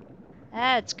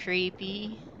 That's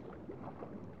creepy.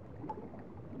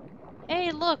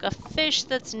 Hey, look, a fish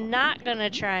that's not gonna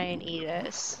try and eat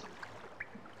us.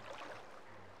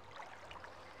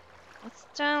 What's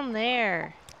down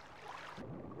there?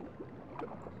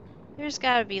 There's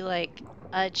gotta be like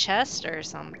a chest or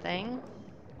something.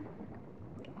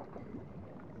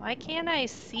 Why can't I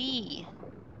see?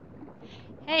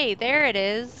 Hey, there it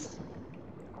is.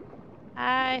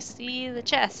 I see the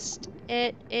chest.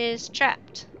 It is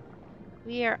trapped.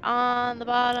 We are on the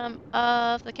bottom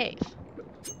of the cave.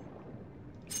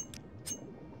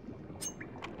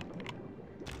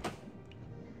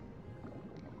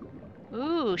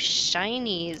 Ooh,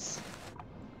 shinies.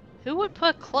 Who would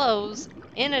put clothes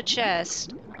in a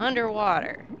chest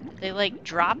underwater? Did they like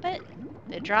drop it?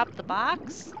 They dropped the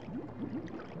box?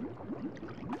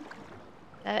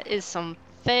 That is some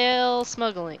fail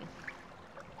smuggling.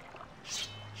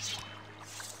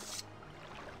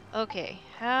 Okay,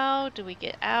 how do we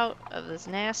get out of this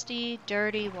nasty,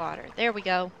 dirty water? There we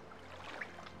go.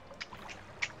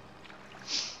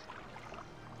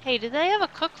 Hey, do they have a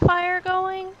cook fire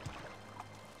going?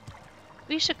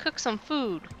 We should cook some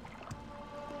food.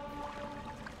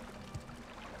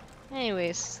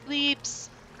 Anyways, sleeps.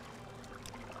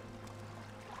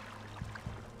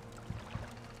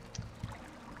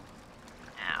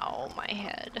 Ow, my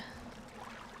head.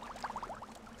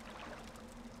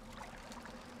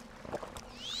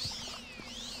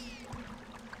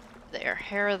 There,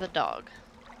 hair of the dog.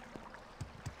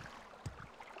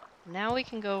 Now we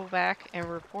can go back and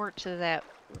report to that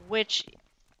witch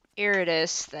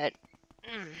Aridis that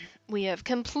we have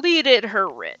completed her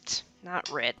writ. Not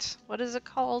writ. What is it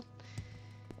called?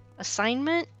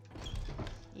 Assignment?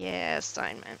 Yeah,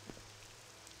 assignment.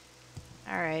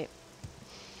 Alright.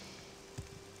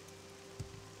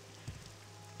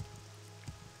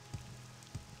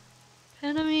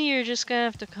 Enemy, you're just gonna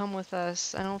have to come with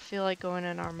us. I don't feel like going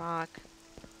in Armok.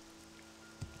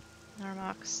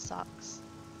 Armok sucks.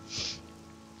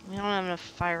 We don't have enough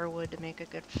firewood to make a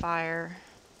good fire.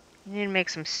 We need to make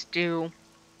some stew.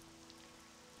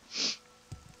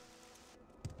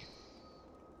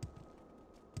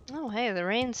 Oh, hey, the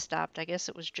rain stopped. I guess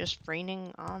it was just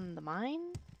raining on the mine?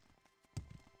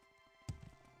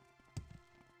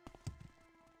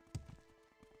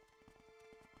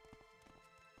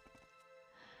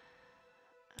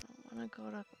 I don't want to go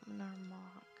to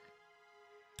Narmok.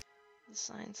 The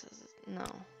sign says, no,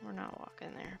 we're not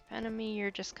walking there. Penemy,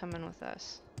 you're just coming with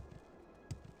us.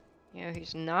 You know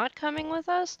who's not coming with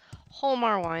us?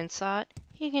 Hlomar Wine-Sot.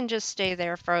 He can just stay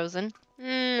there frozen.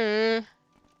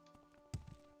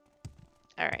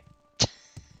 Alright.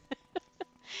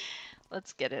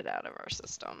 Let's get it out of our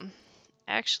system.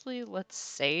 Actually, let's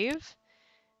save.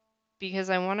 Because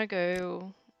I want to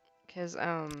go... Because,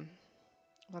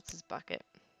 what's his bucket?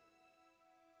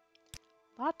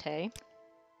 Latte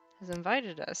has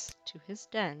invited us to his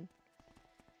den.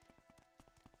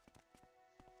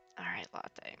 Alright,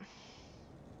 Latte.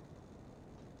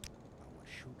 Our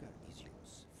sugar is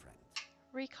yours, friend.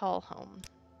 Recall home.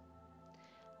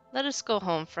 Let us go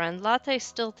home, friend. Latte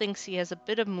still thinks he has a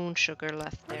bit of moon sugar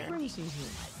left there. He's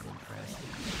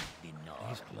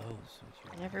close.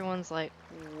 And everyone's like,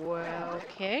 well,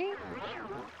 okay.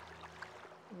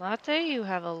 Latte, you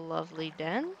have a lovely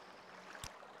den.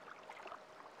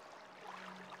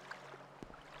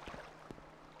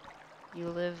 You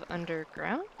live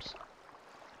underground?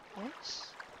 Yes.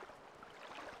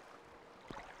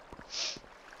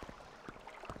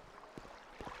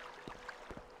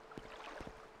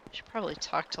 I should probably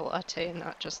talk to Latte and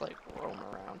not just like roam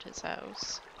around his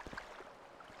house.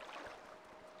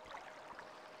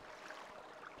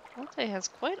 Latte has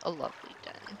quite a lovely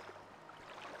den.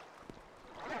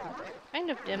 Kind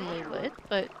of dimly lit,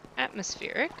 but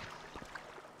atmospheric.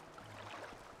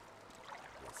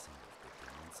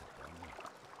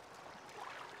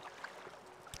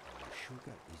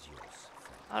 sugar is yours,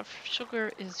 friend. Our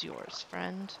sugar is yours,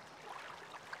 friend.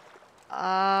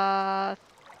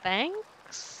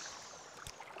 Thanks?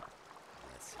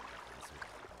 Blessing of Azura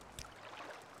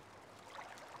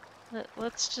upon you.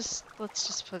 Let's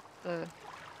just put the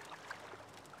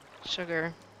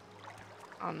sugar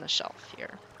on the shelf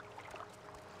here.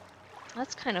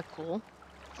 That's kind of cool.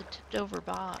 It's a tipped over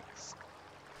box.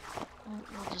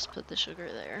 We'll just put the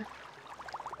sugar there.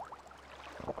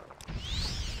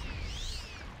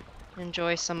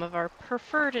 Enjoy some of our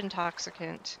preferred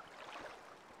intoxicant.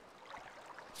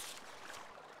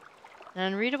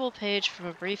 An unreadable page from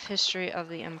a brief history of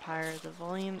the Empire. The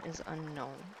volume is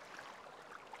unknown.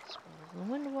 Scroll of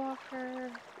the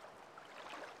Windwalker.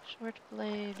 Short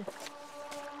Blade.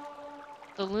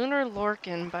 The Lunar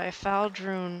Lorcan by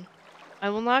Faldrune. I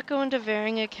will not go into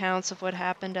varying accounts of what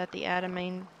happened at the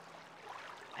Adamantine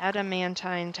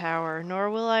Tower, nor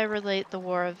will I relate the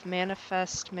war of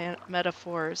manifest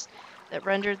metaphors that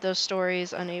rendered those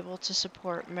stories unable to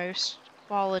support most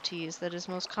qualities that is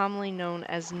most commonly known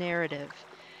as narrative.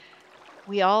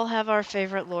 We all have our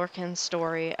favorite Lorcan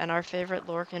story and our favorite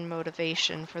Lorcan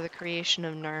motivation for the creation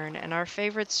of Nirn and our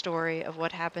favorite story of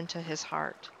what happened to his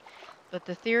heart. But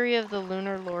the theory of the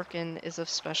Lunar Lorcan is of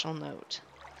special note.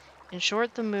 In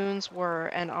short, the moons were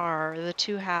and are the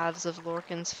two halves of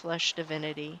Lorcan's flesh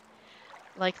divinity.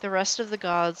 Like the rest of the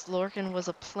gods, Lorcan was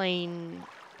a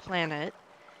planet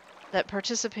that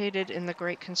participated in the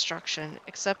Great Construction,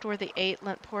 except where the eight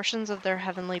lent portions of their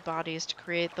heavenly bodies to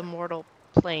create the mortal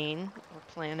plane, or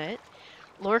planet.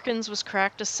 Lorcan's was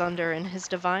cracked asunder, and his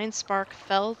divine spark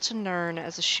fell to Nirn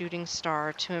as a shooting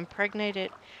star, to impregnate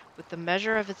it with the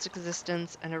measure of its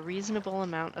existence and a reasonable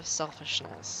amount of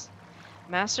selfishness.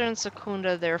 Master and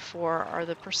Secunda, therefore, are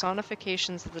the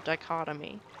personifications of the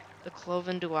dichotomy, the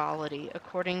cloven duality,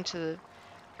 according to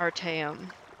Artaeum,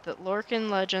 that Lorcan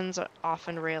legends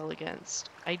often rail against.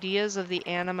 Ideas of the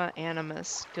anima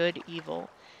animus, good, evil,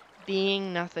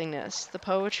 being, nothingness, the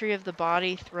poetry of the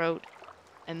body, throat,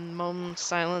 and moan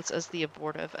silence as the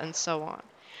abortive, and so on,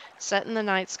 set in the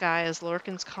night sky as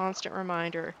Lorcan's constant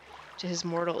reminder to his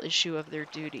mortal issue of their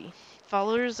duty.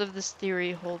 Followers of this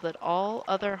theory hold that all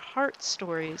other heart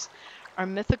stories are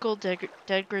mythical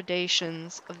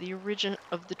degradations of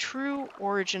the true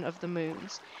origin of the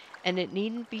moons, and it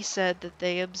needn't be said that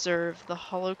they observe the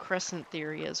hollow crescent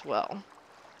theory as well.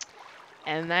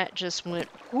 And that just went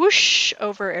whoosh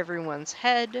over everyone's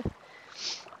head.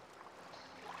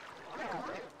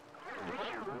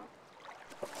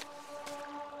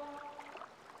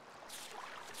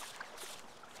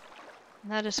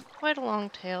 And that is quite a long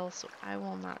tale, so I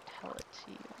will not tell it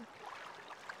to you.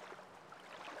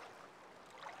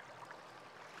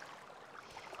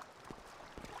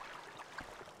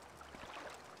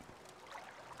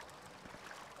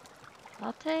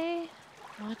 Latte,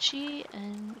 Machi,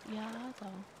 and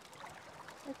Yado.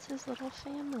 It's his little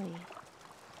family.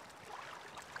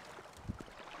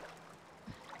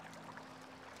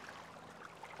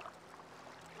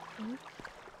 Ink.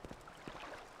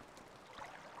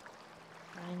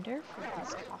 Grinder for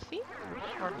his coffee,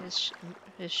 or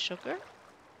his sugar,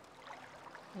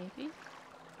 maybe.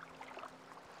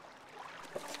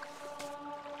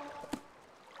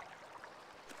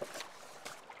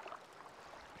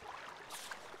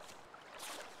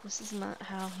 This is not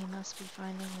how he must be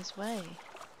finding his way.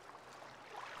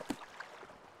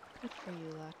 Good for you,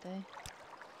 Latte.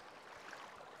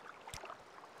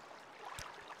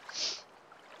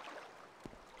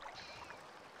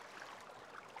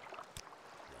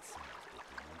 Blessing of the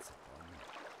demons upon you.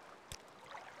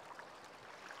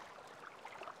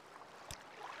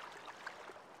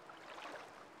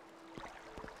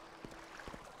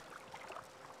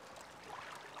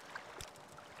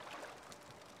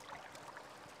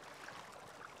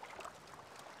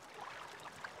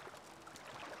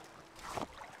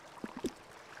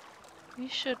 We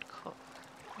should cook.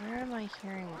 Where am I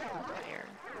hearing fire?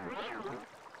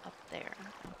 Up there.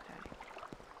 Okay.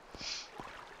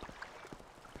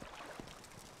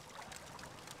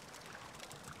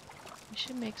 We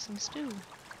should make some stew.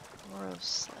 Or a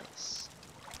slice.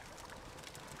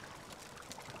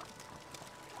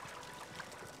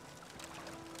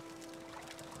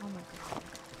 Oh my god.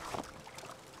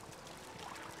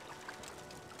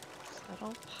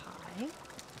 Settle pie.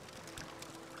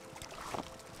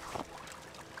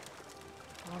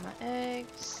 All my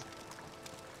eggs.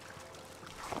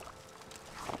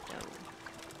 Dough.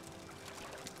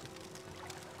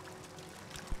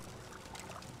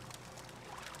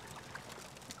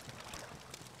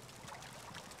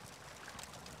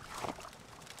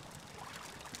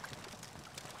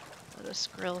 Let us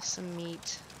grill some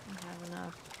meat and have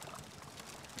enough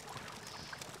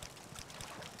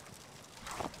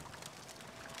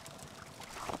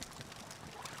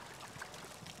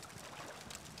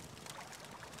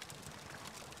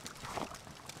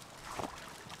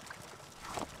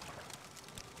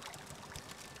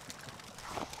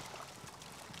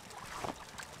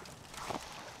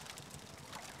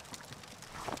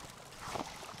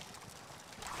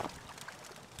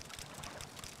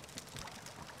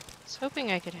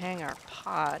hoping I could hang our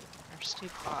stew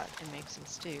pot, and make some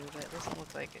stew, but it doesn't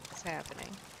look like it's happening.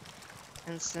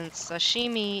 And since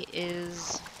sashimi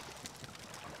is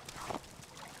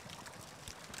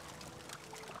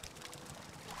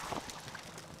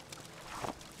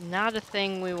not a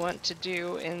thing we want to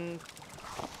do in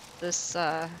this,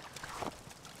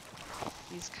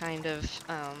 these kind of,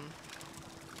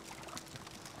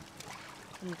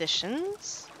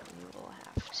 conditions, we will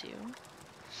have to.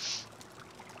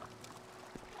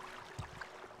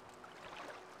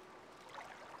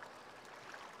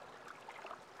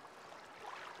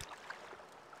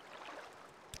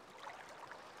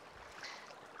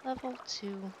 Level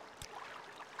 2.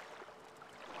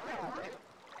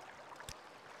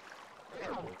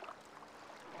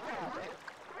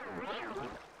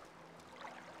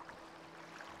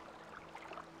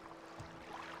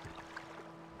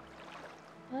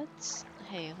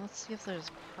 Let's see if there's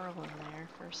pearl in there,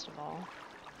 first of all.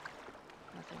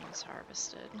 Nothing was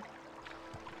harvested.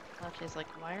 Latte's like,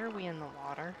 why are we in the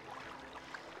water?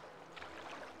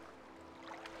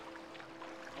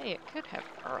 Hey, it could have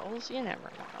pearls, you never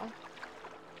know.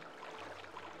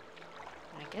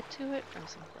 Can I get to it from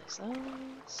someplace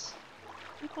else?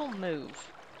 People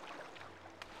move.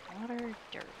 Water,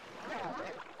 dirt.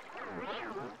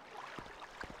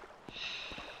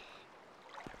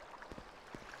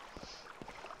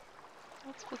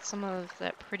 Let's put some of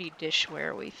that pretty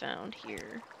dishware we found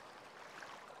here.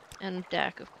 And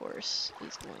Dak, of course,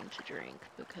 is going to drink,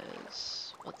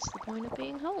 because what's the point of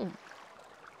being home?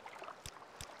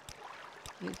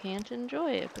 You can't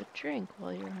enjoy it, but drink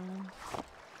while you're home.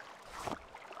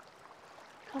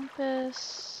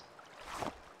 Compass.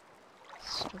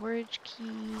 Storage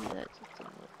key. That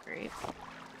doesn't look great.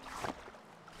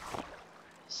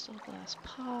 Crystal glass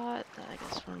pot. I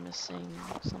guess we're missing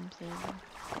something.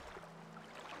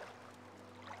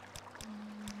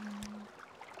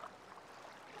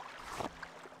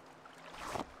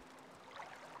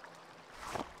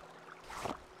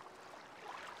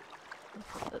 I'll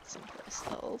put that someplace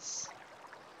else.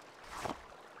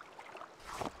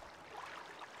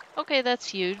 Okay, that's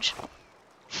huge.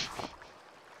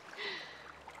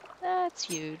 That's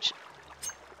huge.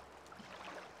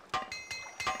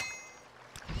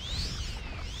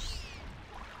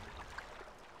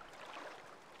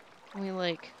 Can we,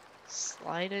 like,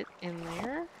 slide it in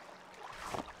there?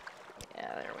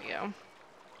 Yeah, there we go.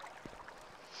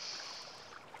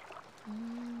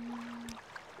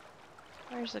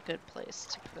 Where's a good place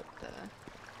to put the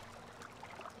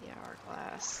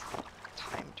hourglass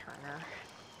time turner?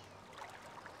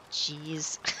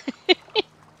 Jeez. We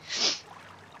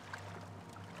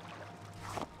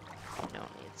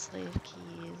don't need slave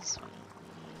keys. We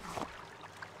need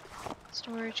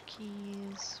storage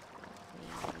keys. We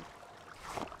don't need...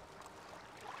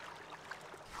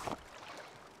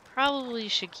 Probably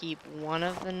should keep one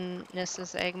of the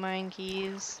Nissus egg mine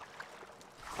keys.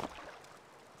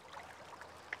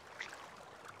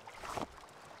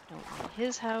 Don't need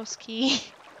his house key.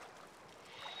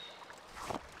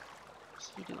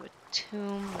 Key to a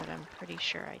tomb that I'm pretty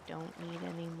sure I don't need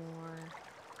anymore.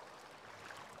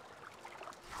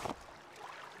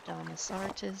 Domus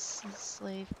Artis'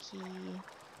 slave key.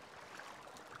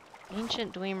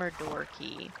 Ancient Dwemer door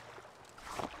key.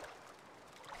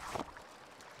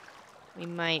 We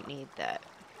might need that.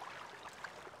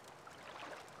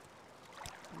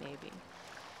 Maybe.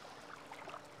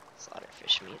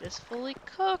 Slaughterfish meat is fully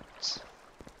cooked.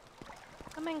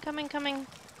 Coming, coming, coming.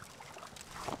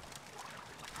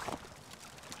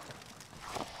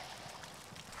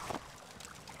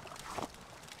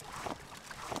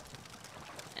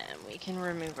 And we can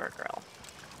remove our grill.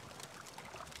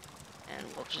 And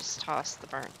we'll just toss the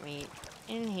burnt meat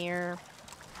in here.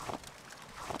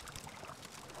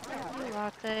 Hey,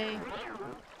 Latte.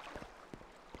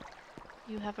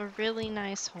 You have a really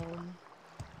nice home.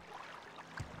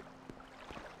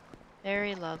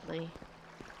 Very lovely.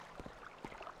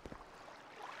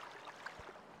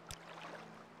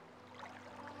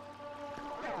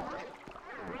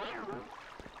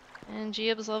 And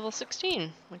Giab's level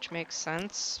 16, which makes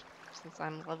sense since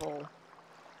I'm level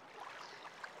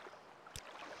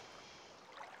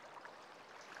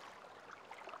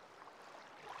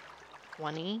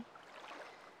 20.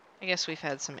 I guess we've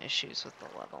had some issues with the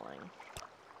leveling.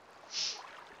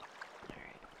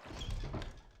 Alright.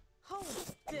 Hold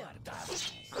still.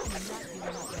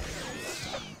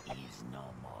 Is no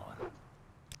more.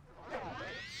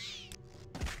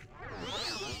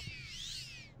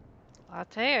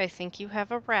 Latte, I think you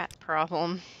have a rat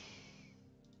problem.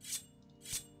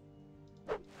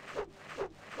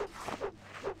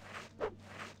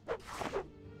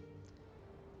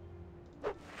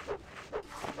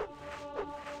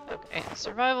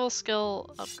 survival skill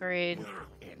upgrade.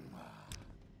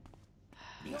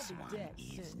 This one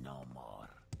is no more.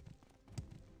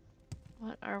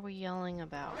 What are we yelling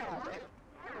about?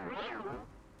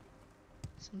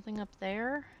 Something up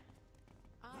there?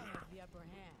 I have the upper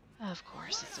hand. Of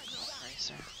course, it's a gold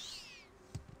racer.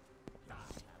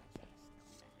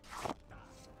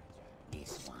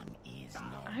 This one is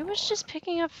no I was just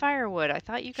picking up firewood. I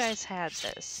thought you guys had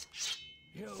this.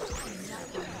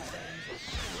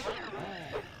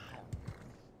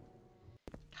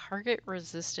 Target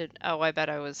resisted. Oh, I bet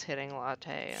I was hitting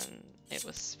Latte and it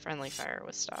was friendly fire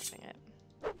was stopping it.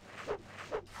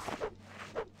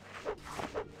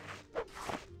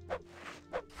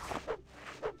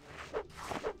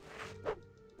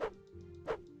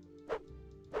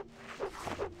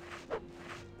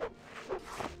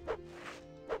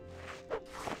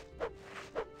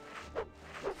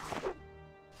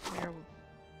 Where...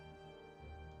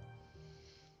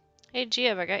 Hey,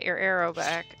 Giab, I got your arrow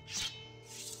back.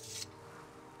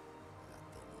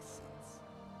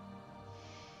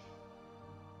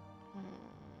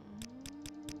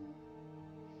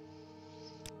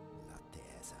 Latte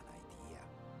has an idea.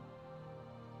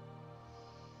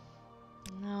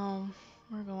 No,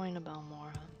 we're going to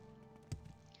Balmora,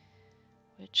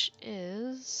 which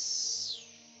is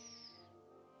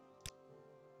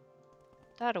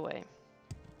that away.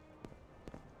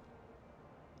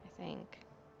 I think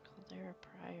Caldera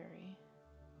Priory.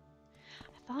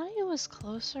 I thought it was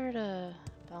closer to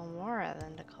Balmora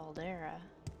than to Caldera.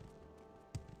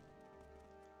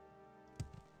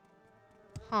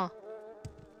 Huh.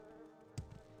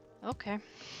 Okay.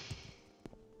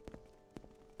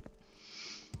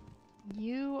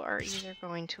 You are either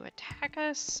going to attack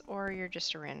us or you're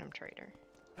just a random trader.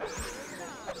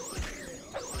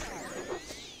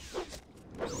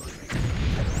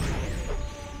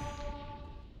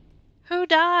 Who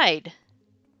died?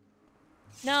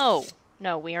 No.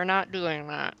 No, we are not doing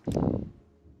that.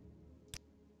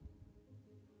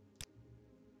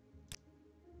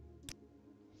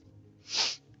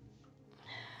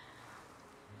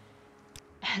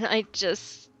 And I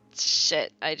just...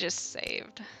 Shit, I just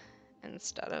saved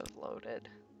instead of loaded.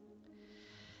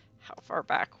 How far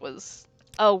back was...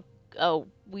 Oh,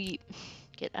 we...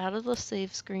 Get out of the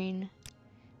save screen.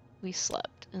 We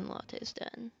slept in Latte's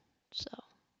den, so...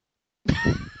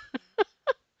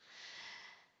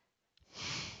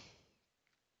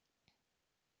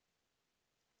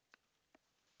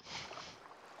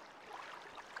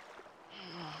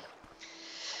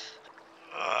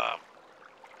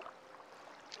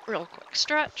 Real quick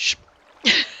stretch.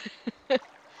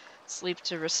 Sleep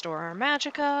to restore our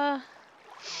magicka.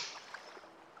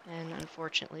 And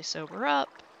unfortunately sober up.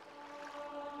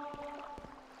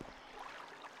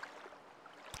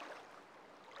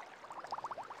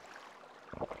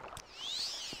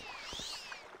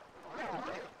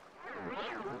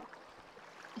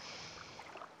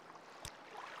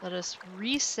 Let us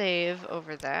resave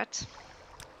over that.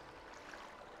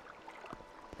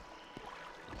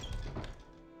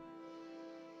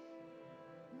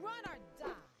 Run or die.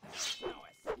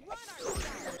 Run or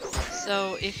die.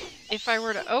 So if I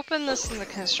were to open this in the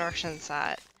construction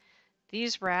set,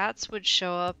 these rats would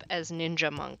show up as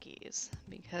ninja monkeys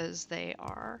because they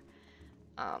are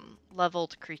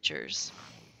leveled creatures.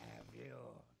 I have you.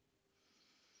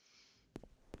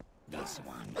 This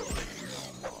one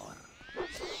is no more.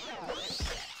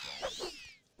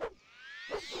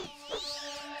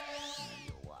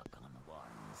 You walk on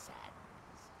warm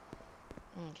sands.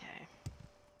 Okay.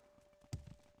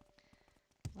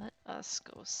 Let us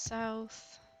go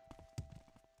south.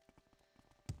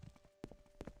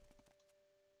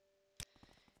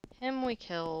 Him we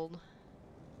killed.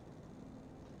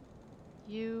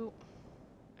 You...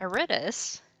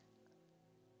 Aridis?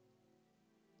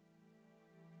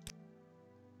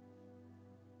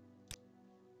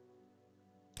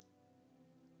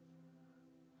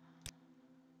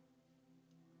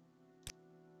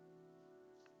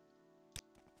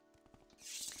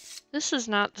 This is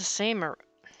not the same Are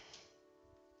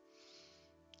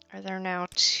there now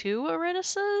two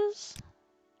Aridises?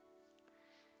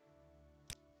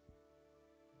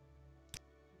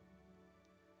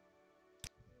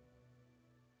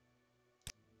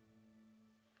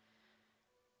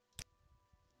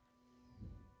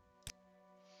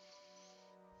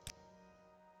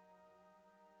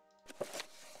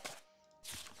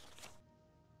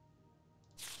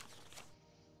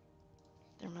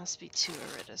 There must be two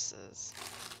Aridises.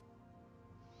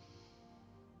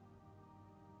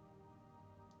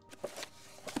 Let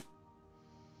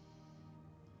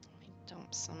me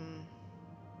dump some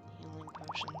healing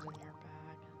potions in your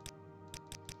bag.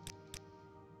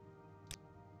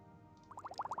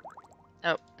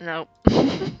 Oh, no.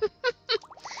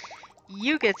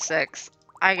 You get 6.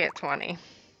 I get 20.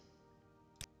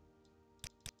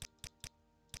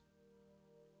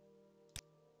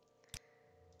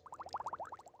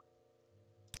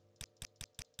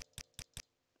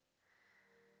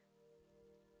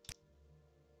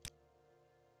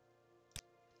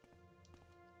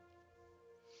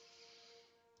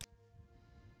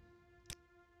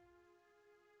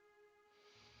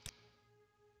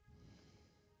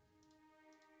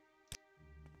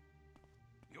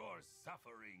 Your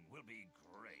suffering will be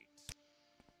great.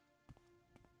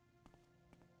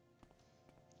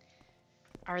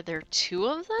 Are there 2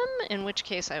 of them? In which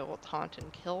case I will taunt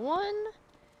and kill one?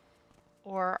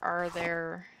 Or are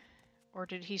there... Or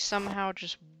did he somehow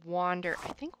just wander?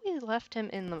 I think we left him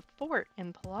in the fort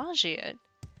in Pelagia.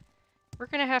 We're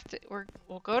gonna have to...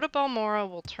 We'll go to Balmora,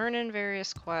 we'll turn in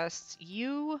various quests.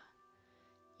 You...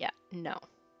 Yeah, no.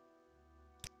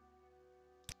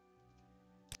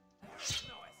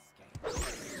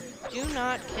 Do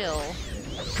not kill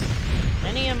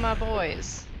any of my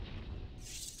boys.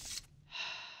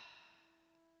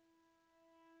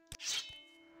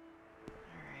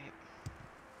 Alright.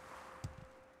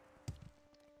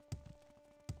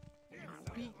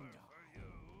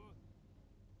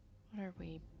 What are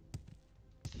we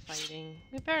fighting?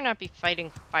 We better not be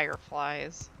fighting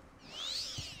fireflies.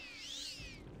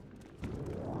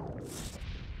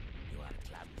 You are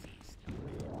clumsy,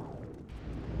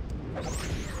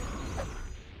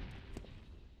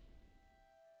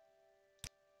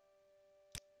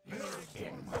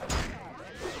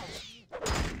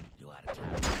 You are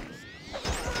clumsy.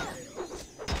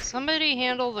 Somebody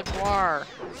handle the guar.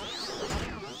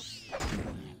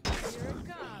 Here it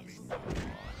comes.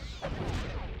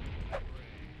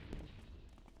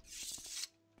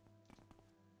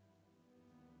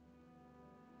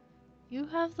 You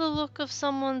have the look of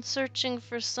someone searching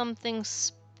for something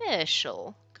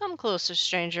special. Come closer,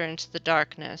 stranger, into the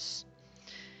darkness.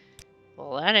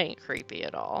 Well, that ain't creepy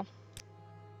at all.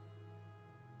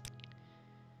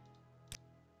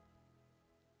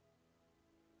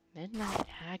 Midnight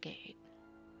Agate.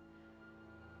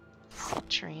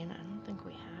 Citrine, I don't think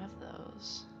we have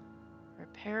those.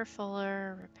 Repair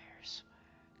Fuller, Repair Swag.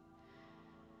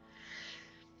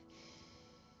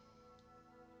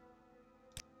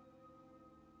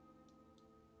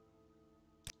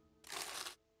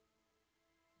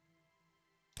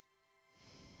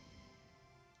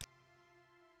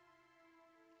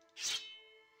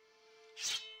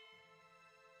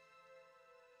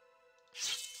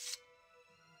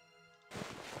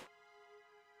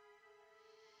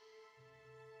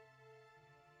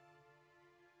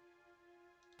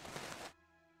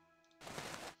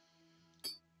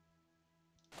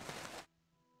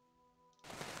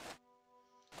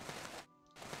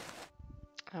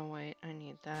 Oh wait, I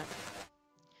need that.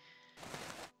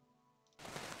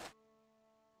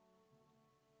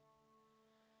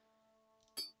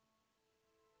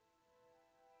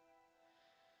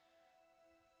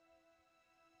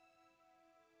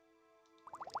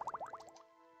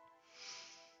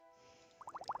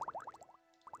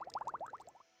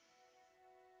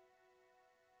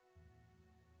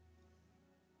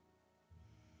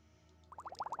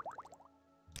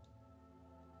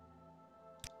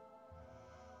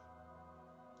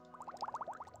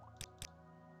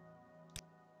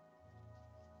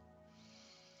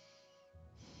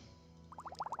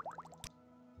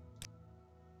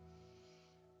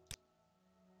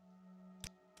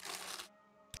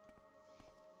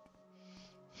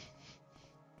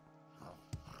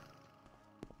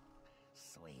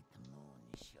 Sweet moon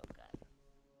sugar.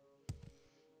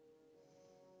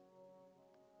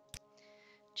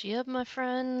 Giab, my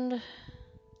friend.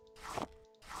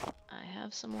 I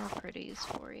have some more pretties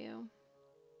for you.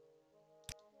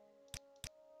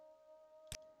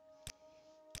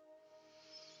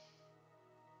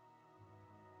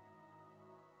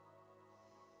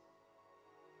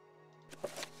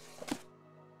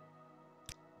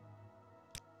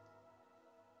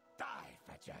 Die,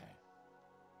 fetcher.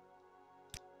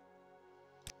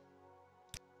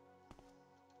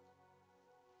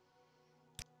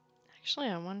 Actually,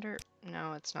 I wonder...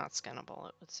 No, it's not skinnable.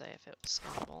 It would say if it was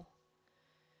skinnable.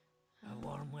 A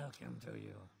warm welcome to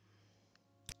you.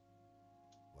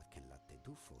 What can Latte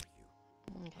do for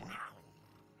you? Okay.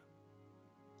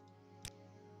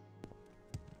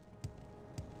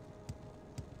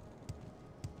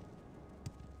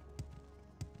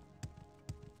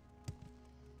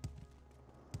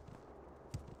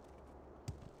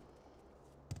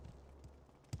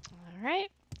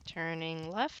 Alright, turning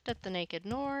left at the Naked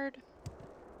Nord.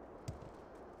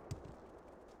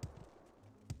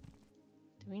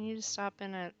 Do we need to stop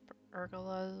in at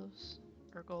Ergola's?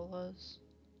 Ergola's?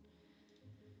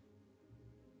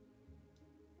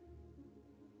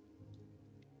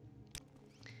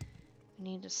 We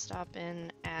need to stop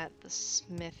in at the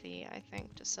smithy, I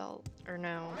think, to sell... or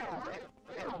no.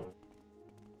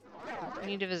 We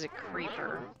need to visit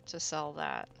Creeper to sell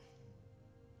that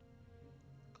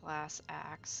glass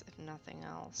axe, if nothing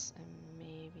else, and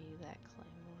maybe that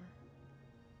claymore.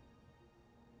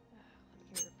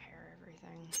 Let me repair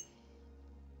everything.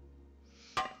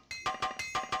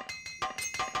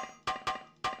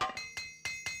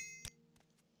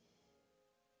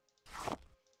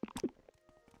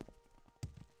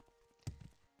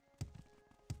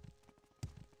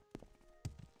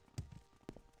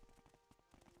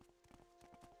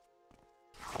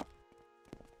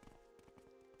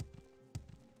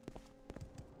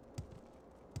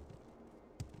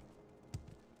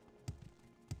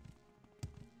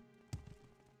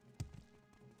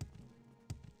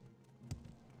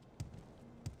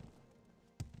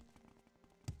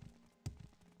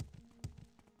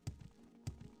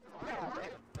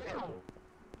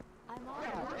 I'm all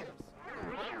yours.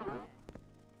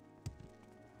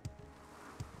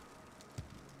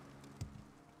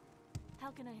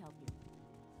 How can I help you?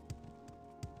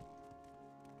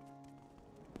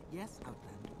 Yes,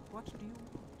 Outlander. What do you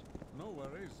want? No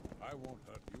worries. I won't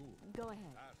hurt you. Go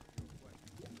ahead. Ask your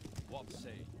question. What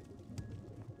say you?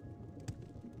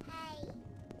 Hey.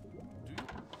 Do you?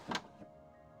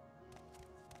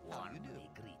 Warmly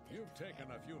greeted. You've taken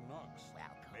a few knocks.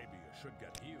 Welcome. Maybe you should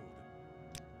get healed.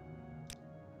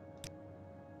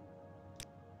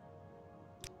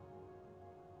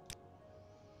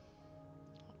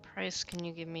 What price can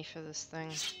you give me for this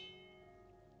thing?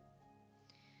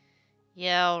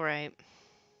 Yeah, alright.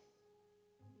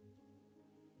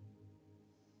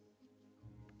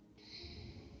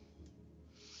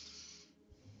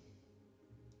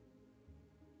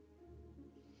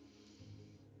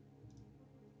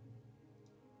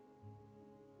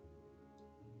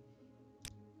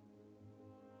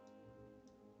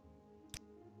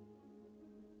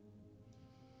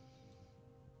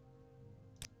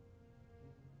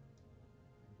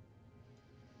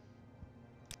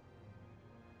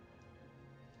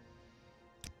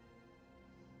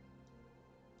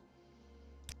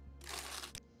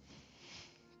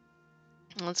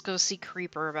 Let's go see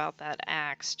Creeper about that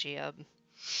axe, Jib.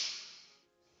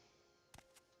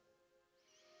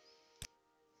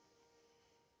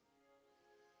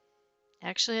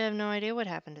 Actually, I have no idea what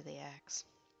happened to the axe.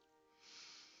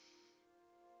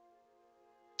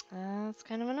 That's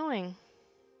kind of annoying.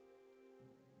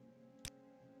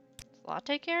 Is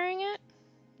Latte carrying it?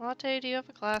 Latte, do you have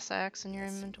a glass axe in your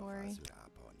inventory?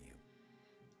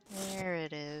 There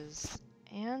it is.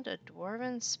 And a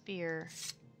dwarven spear.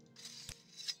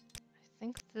 I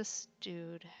think this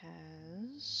dude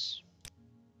has...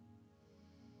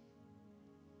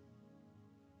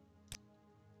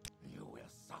 You will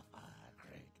suffer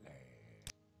greatly.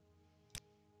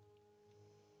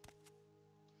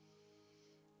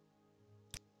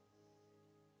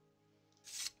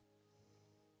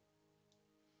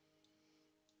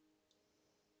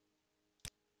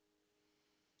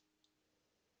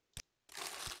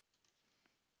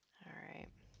 Alright.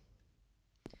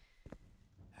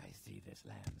 I see this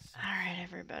land. Alright,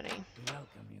 everybody. To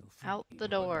welcome you. Out the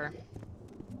door.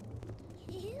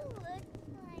 You look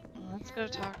like. Let's go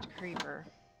talk to Creeper.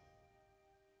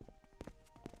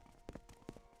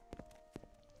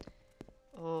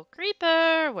 Oh,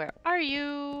 Creeper, where are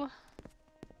you?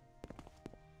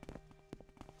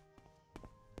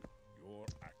 Your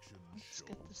actions Let's show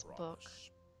get this book. promise.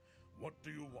 What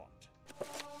do you want?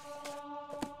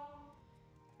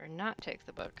 Or not take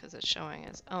the book because it's showing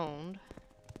as owned.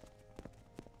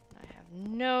 I have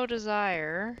no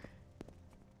desire.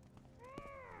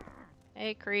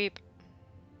 Hey, creep.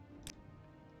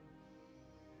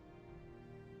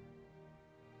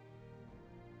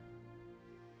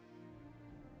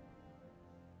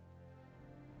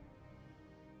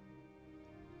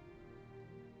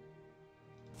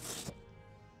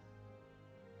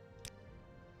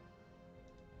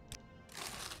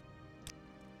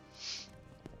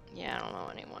 Yeah, I don't know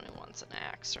anyone who wants an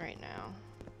axe right now.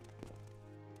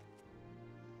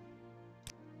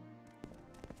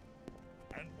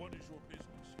 And what is your business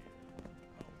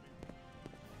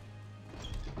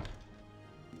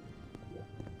here?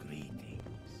 Greetings.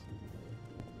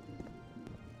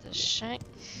 The shank.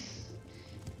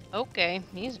 Okay,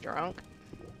 he's drunk.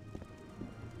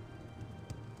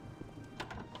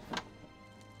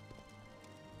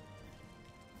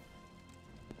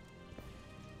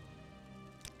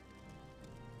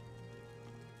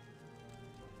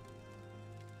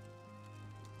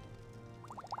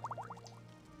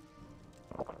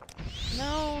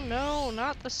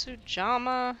 not the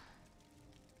Sujama.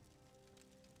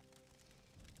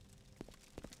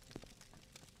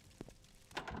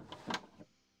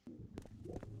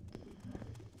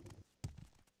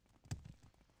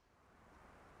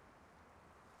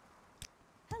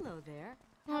 Hello there.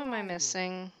 What How am I are you?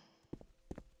 missing?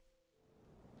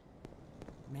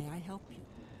 May I help you?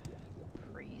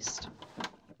 Priest.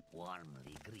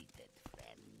 Warmly greeted,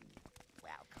 friend.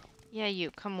 Welcome. Yeah,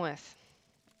 you, come with.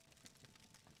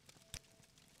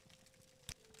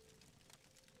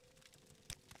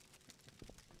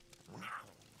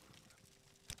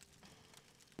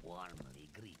 Warmly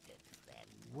greeted, friend.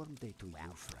 Warm day to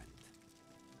you, friend.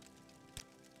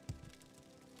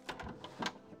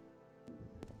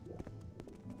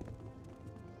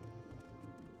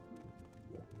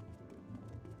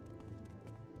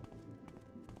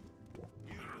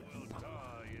 You will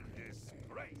die in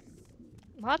disgrace.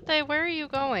 Latte, where are you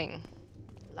going?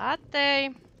 Latte!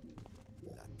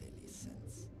 Latte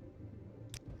listens.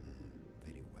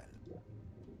 Very well.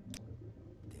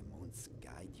 Demons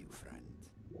guide you, friend.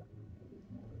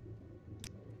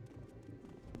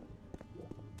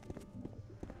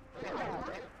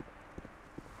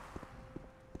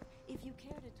 If you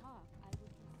care to talk, I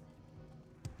would consider.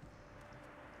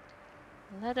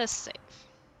 Let us save.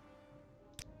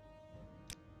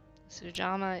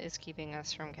 Sujama is keeping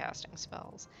us from casting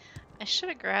spells. I should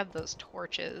have grabbed those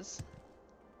torches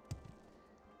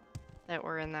that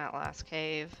were in that last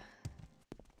cave.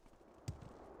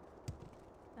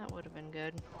 That would have been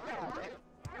good.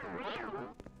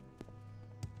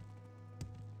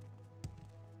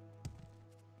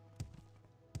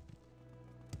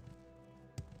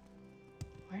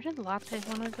 Where did Latte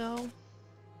want to go?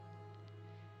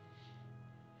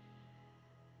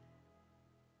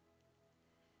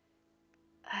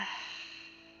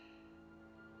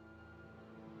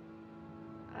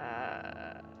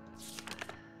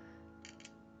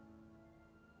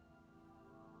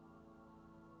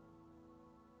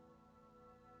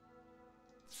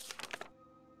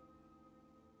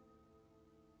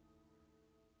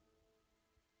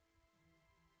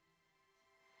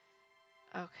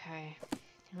 Okay.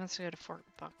 He wants to go to Fort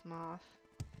Buckmoth.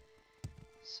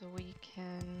 So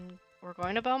we're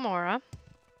going to Balmora.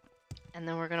 And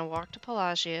then we're going to walk to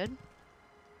Pelagiad.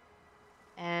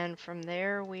 And from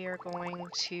there we are going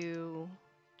to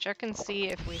check and see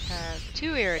if we have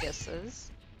 2 Aridises.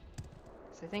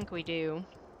 I think we do.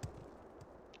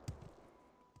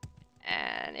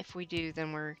 And if we do,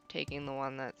 then we're taking the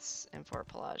one that's in Fort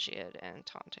Pelagiad and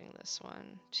taunting this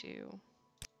one to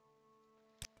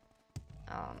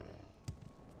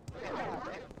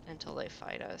until they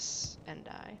fight us and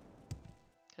die.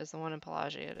 Because the one in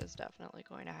Pelagiad is definitely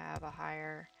going to have a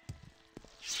higher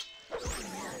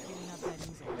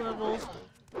level.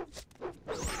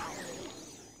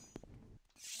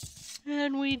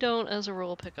 And we don't, as a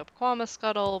rule, pick up Quama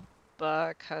Scuttle,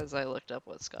 because I looked up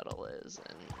what Scuttle is,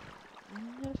 and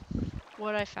if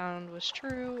what I found was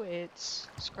true, it's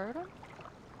Scrotum?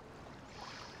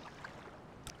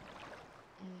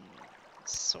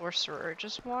 Sorcerer,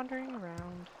 just wandering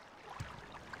around.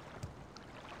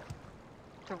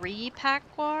 3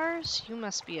 Pakwars? You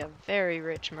must be a very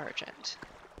rich merchant.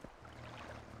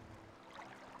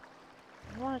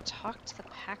 I don't want to talk to the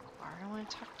Pakwar, I want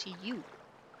to talk to you.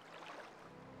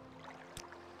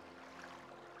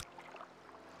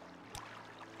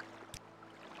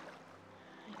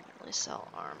 I only sell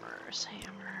armors,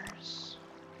 hammers.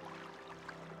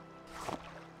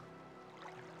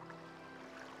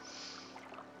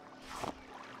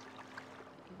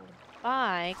 You will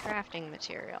buy crafting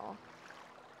material.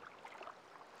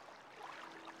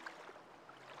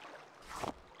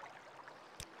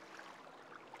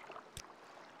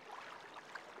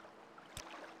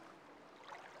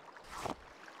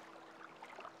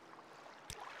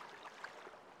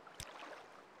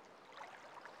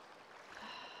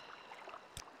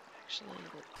 Actually,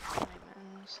 the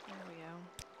diamonds. There we go.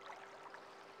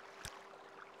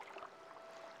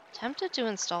 Tempted to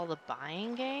install the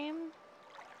buying game,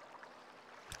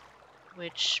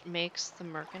 which makes the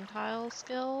mercantile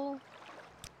skill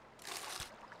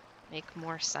make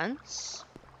more sense.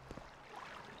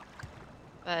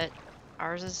 But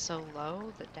ours is so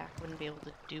low that Dak wouldn't be able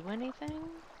to do anything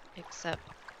except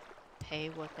pay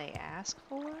what they ask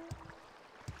for.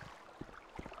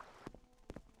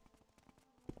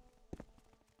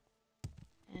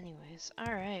 Anyways,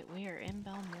 alright, we are in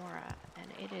Balmora,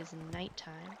 and it is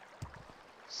nighttime.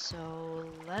 So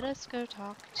let us go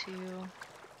talk to...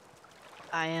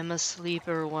 I am a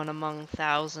sleeper, one among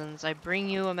thousands. I bring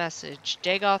you a message.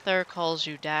 Dagothar calls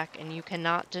you, Dak, and you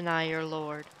cannot deny your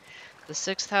lord. The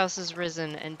sixth house is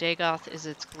risen, and Dagoth is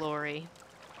its glory.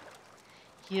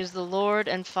 He is the lord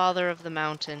and father of the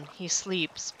mountain. He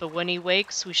sleeps, but when he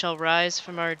wakes we shall rise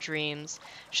from our dreams,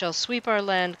 shall sweep our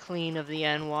land clean of the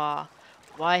Ennui.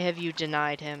 Why have you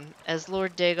denied him? As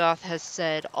Lord Dagoth has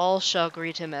said, all shall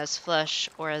greet him as flesh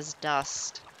or as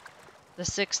dust. The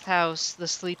sixth house, the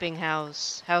sleeping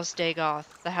house, House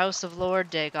Dagoth, the house of Lord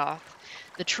Dagoth,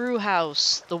 the true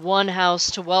house, the one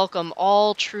house to welcome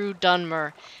all true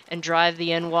Dunmer and drive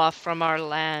the Ennui from our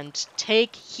land.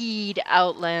 Take heed,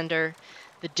 Outlander.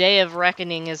 The day of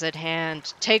reckoning is at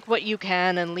hand. Take what you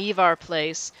can and leave our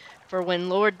place, for when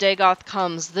Lord Dagoth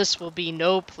comes, this will be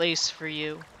no place for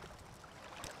you.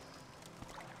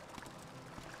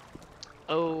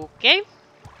 Okay.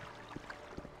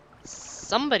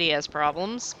 Somebody has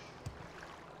problems.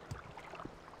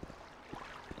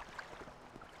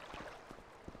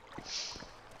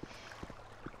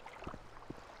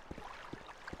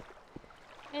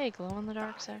 Hey,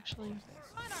 glow-in-the-darks, actually.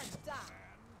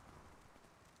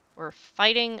 We're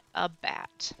fighting a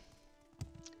bat.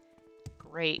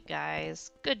 Great,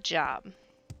 guys. Good job.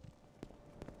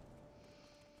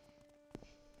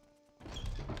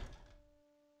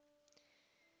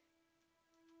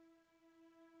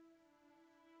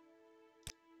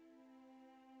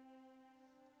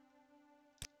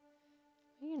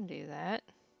 We can do that.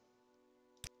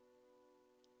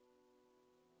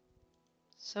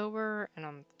 Sober, and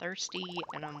I'm thirsty,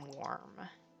 and I'm warm.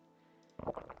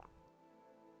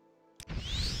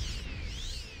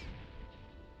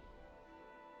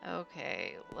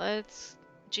 Okay, let's...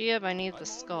 Giab, I need the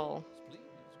skull. Please,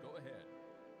 go ahead.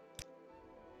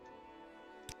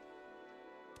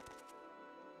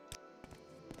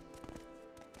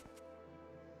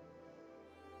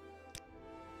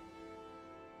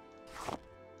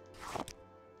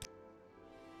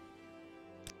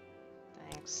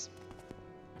 Thanks.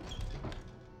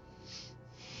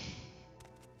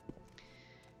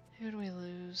 Who do we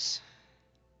lose?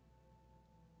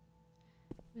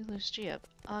 We lose Giab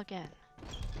again.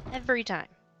 Every time.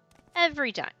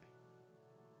 Every time.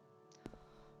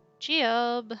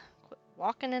 Giab, quit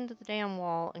walking into the damn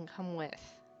wall and come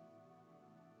with.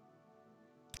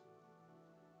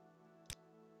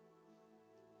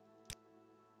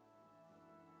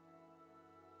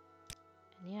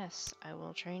 And yes, I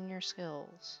will train your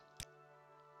skills.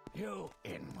 You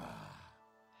Inma.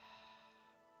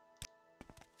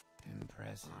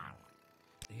 Impressive.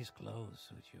 These clothes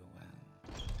suit you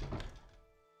well.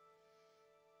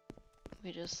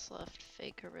 We just left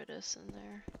fake Aridis in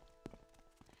there.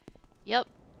 Yep.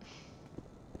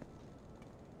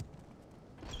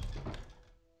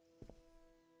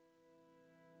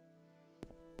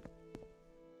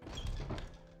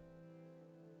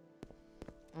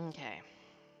 Okay.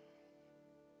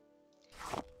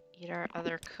 Eat our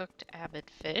other cooked abbot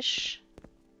fish.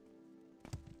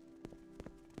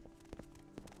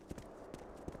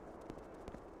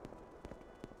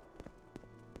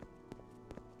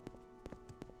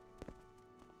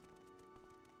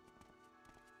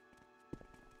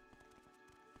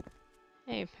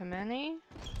 Hey, Pimeni.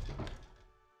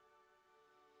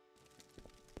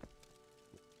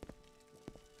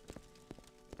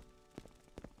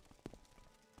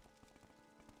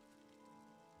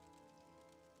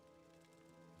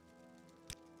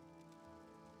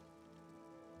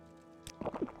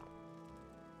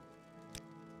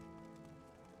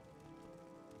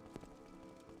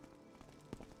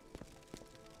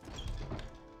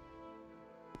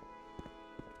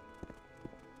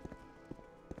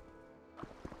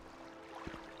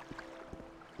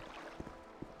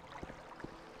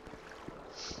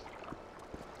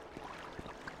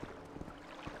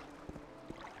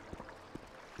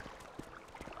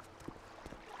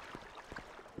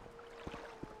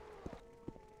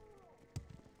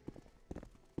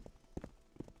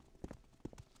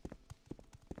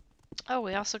 Oh,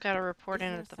 we also got a report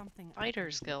in at the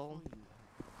Fighters Guild.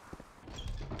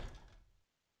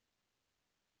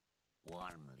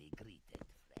 Warmly greeted,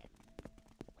 friend.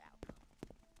 Welcome.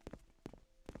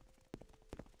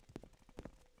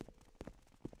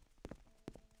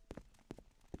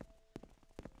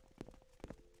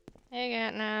 Hey,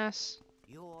 Katniss.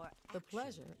 The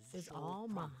pleasure is all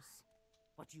mine.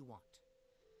 What do you want?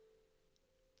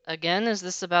 Again, is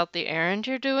this about the errand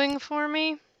you're doing for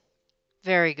me?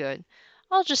 Very good.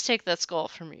 I'll just take that skull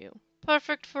from you.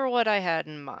 Perfect for what I had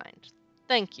in mind.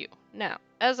 Thank you. Now,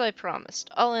 as I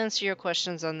promised, I'll answer your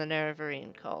questions on the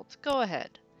Nerevarine cult. Go ahead.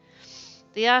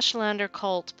 The Ashlander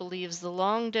cult believes the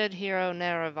long-dead hero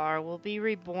Nerevar will be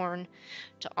reborn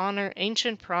to honor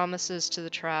ancient promises to the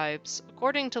tribes.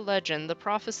 According to legend, the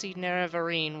prophesied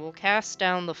Nerevarine will cast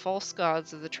down the false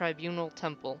gods of the tribunal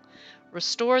temple,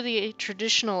 restore the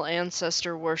traditional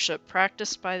ancestor worship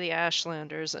practiced by the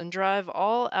Ashlanders, and drive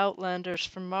all Outlanders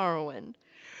from Morrowind.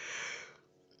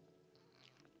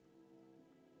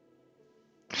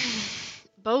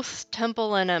 Both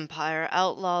Temple and Empire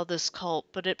outlaw this cult,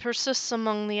 but it persists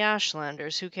among the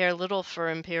Ashlanders, who care little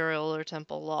for Imperial or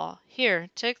Temple law. Here,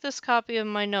 take this copy of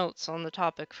my notes on the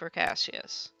topic for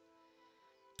Cassius.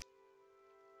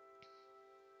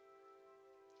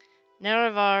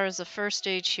 Nerevar is a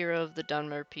first-age hero of the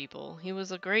Dunmer people. He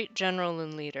was a great general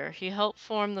and leader. He helped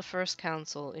form the First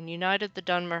Council and united the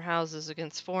Dunmer houses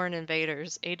against foreign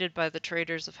invaders, aided by the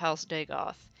traders of House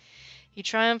Dagoth. He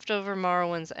triumphed over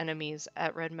Morrowind's enemies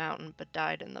at Red Mountain, but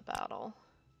died in the battle.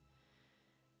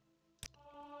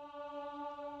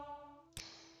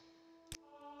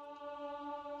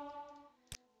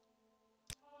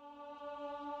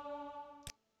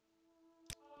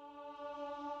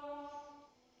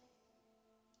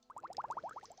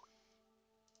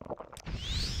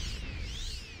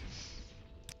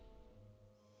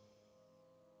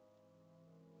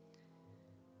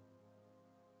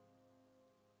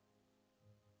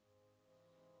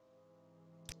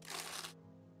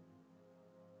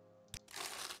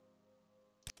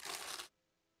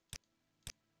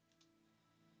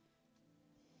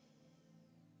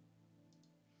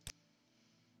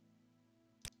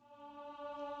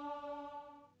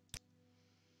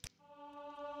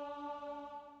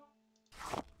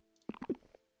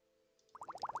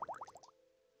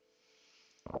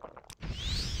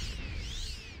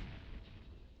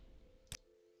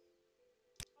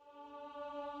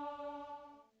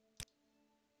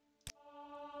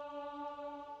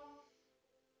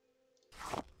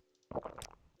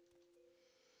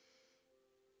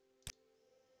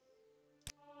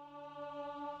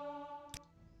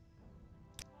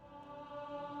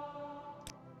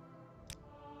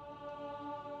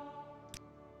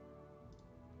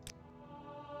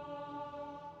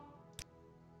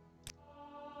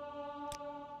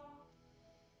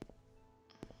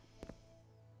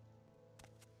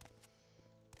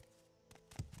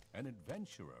 An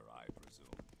adventurer, I presume.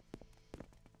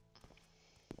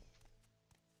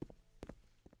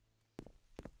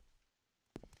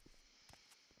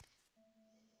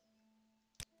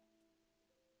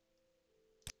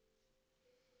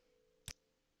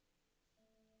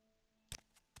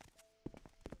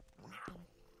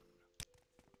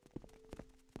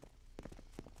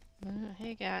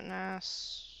 Hey,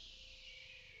 Katniss.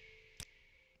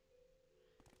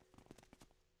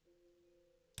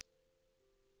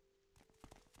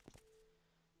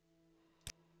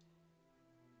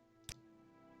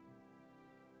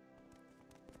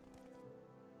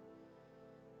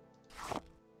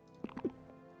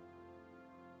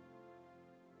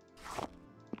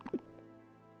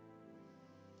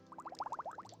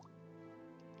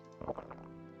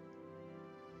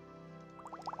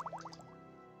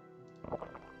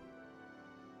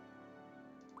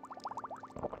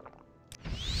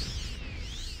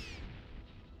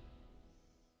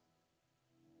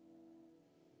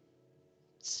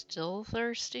 Still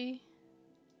thirsty?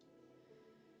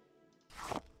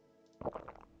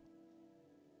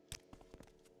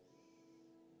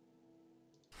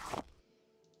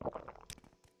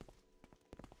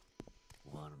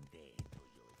 Warm day to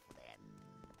you, friend.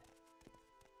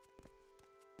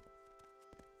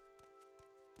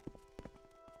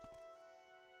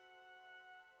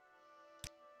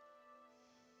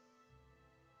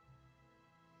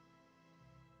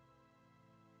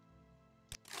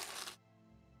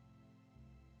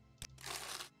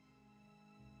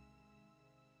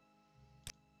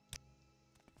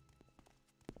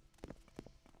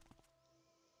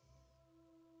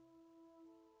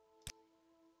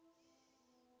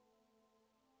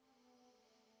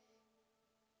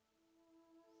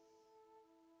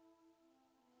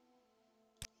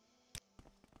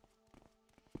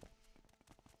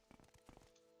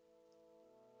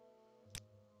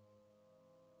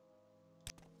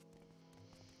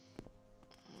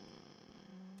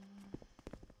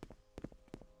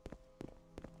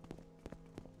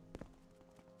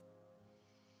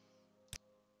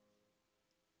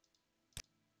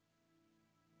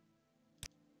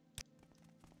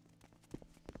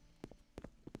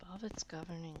 Above its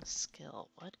governing skill.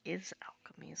 What is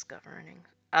alchemy's governing?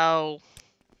 Oh.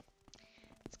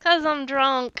 It's 'cause I'm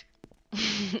drunk.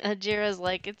 Ajira's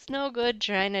like, it's no good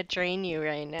trying to train you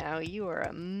right now. You are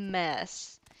a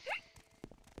mess.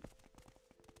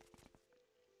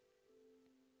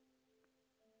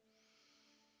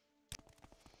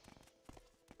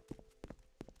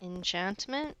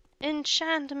 Enchantment?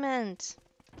 Enchantment!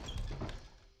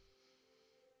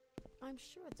 I'm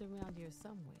sure it's around here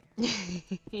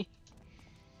somewhere.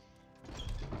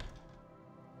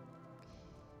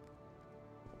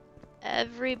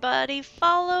 Everybody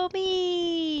follow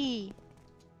me!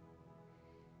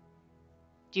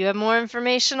 Do you have more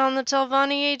information on the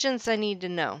Telvanni agents I need to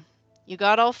know? You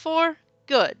got all 4?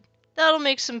 Good. That'll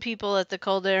make some people at the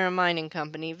Caldera Mining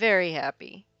Company very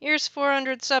happy. Here's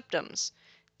 400 septums.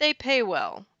 They pay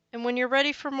well, and when you're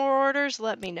ready for more orders,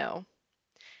 let me know.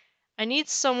 I need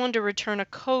someone to return a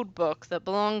code book that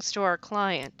belongs to our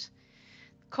client.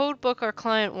 The code book our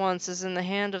client wants is in the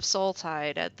hand of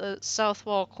Soltide at the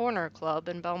Southwall Corner Club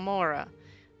in Balmora.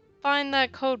 Find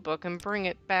that code book and bring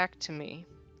it back to me.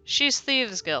 She's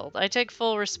Thieves' Guild. I take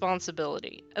full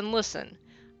responsibility. And listen,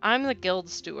 I'm the guild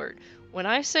steward. When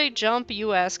I say jump,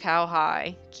 you ask how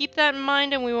high. Keep that in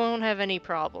mind and we won't have any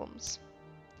problems.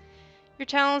 Your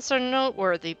talents are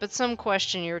noteworthy, but some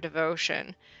question your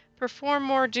devotion. Perform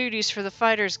more duties for the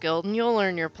Fighters Guild and you'll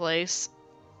earn your place.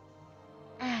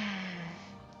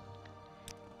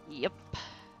 Yep.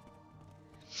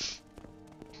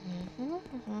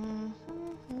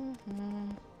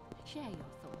 Share your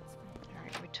thoughts, friend.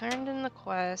 Alright, we turned in the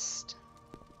quest.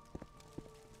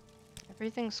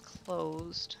 Everything's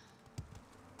closed.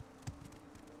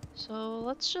 So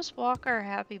let's just walk our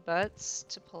happy butts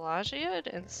to Pelagiad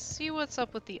and see what's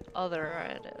up with the other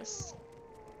Aridis.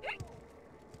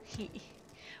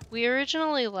 We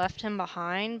originally left him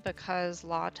behind because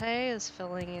Latte is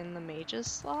filling in the mage's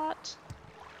slot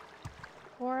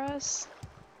for us.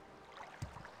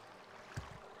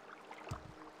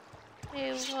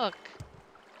 Hey, look!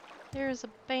 There's a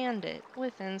bandit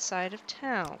within sight of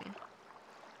town.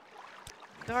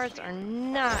 Guards are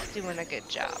not doing a good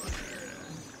job.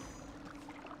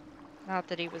 Not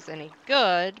that he was any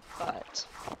good, but...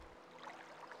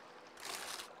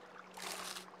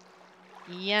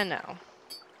 you know.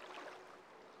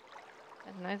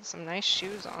 Had some nice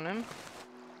shoes on him.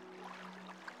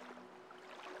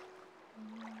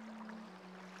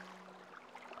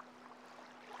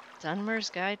 Dunmer's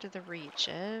Guide to the Reach.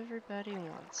 Everybody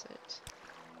wants it.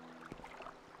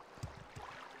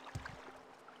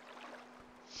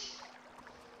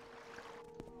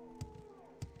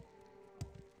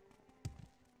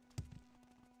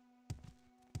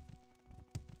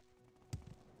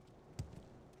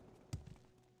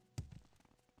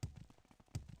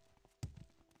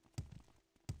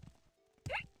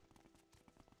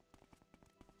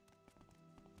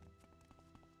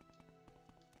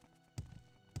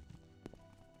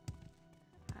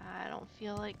 I don't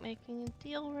feel like making a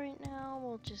deal right now.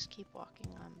 We'll just keep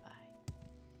walking on by.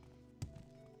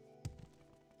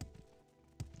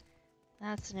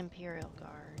 That's an Imperial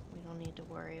Guard. We don't need to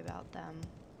worry about them.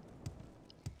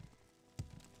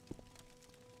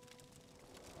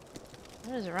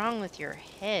 What is wrong with your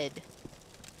head?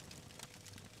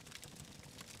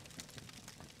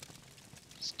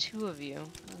 There's 2 of you.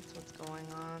 That's what's going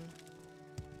on.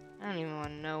 I don't even want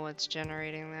to know what's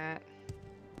generating that.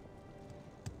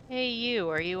 Hey you,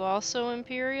 are you also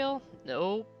Imperial?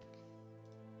 Nope.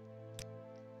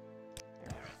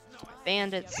 There are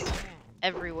bandits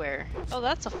everywhere. Oh,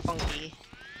 that's a funky.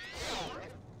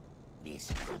 This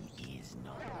one is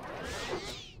not.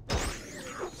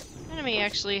 Enemy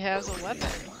actually has a weapon.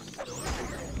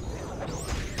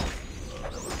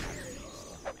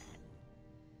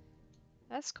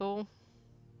 That's cool.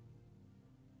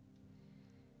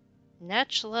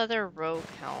 Netch leather rogue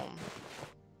helm.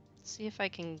 Let's see if I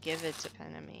can give it to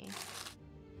enemy.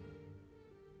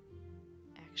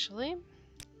 Actually.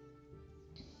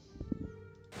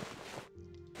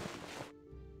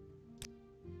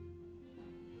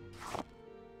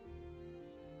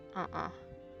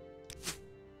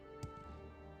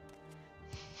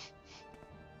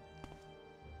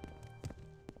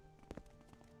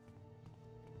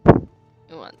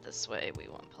 We want this way, we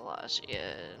want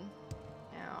Pelagiad.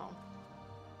 Now.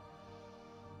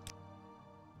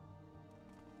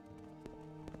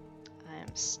 I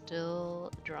am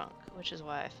still drunk, which is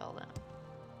why I fell down.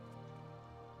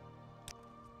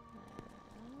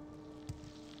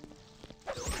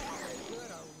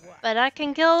 But I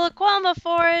can kill a Quama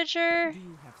Forager! Do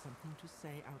you have something to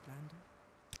say, Outlander?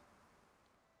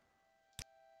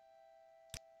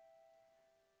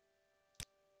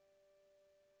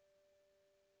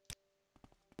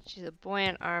 She's a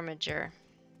buoyant armiger.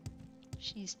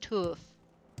 She's tough.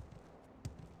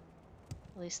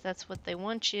 At least that's what they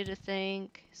want you to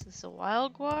think. Is this a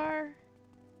wild guar?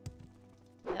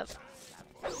 Yep.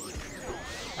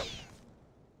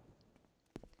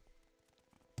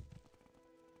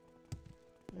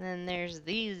 And then there's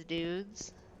these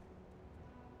dudes.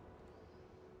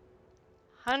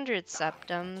 100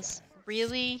 septums.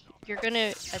 Really? You're gonna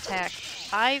attack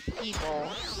 5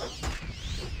 people?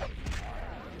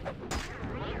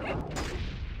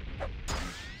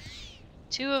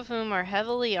 Two of whom are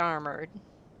heavily armored.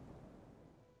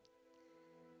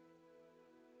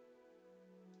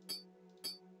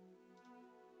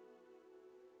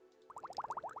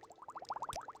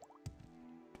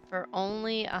 For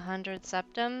only 100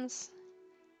 septums?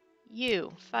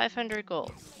 You, 500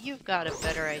 gold. You've got a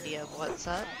better idea of what's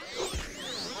up.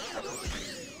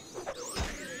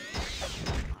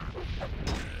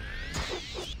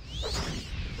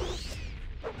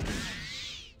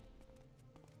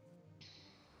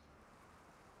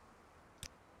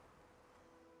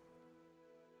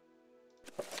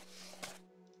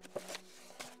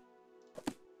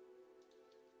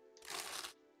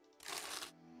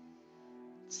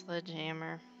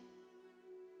 Sledgehammer.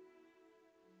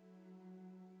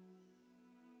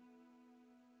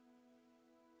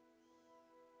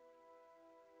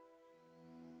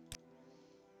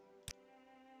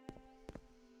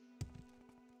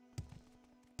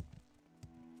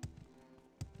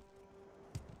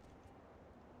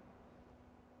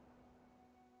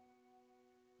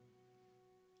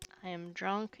 I am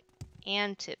drunk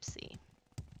and tipsy.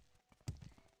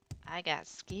 I got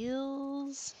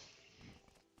skills.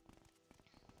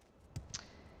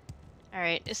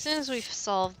 Alright, as soon as we've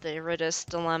solved the Aridis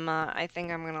dilemma, I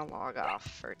think I'm gonna log off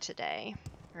for today.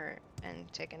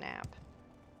 And take a nap.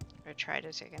 Or try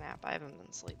to take a nap. I haven't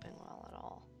been sleeping well at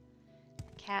all.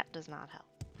 Cat does not help.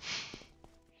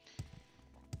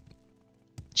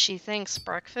 She thinks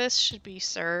breakfast should be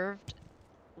served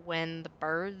when the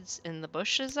birds in the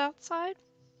bushes outside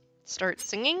start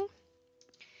singing,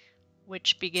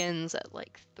 which begins at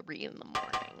like 3 in the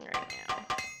morning right now.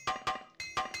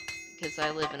 Because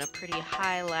I live in a pretty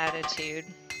high latitude.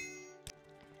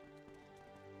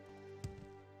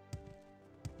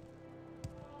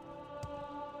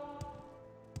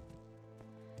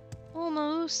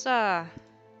 Mousa!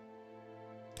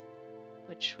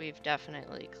 Which we've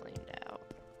definitely cleaned out.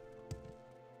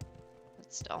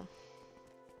 But still.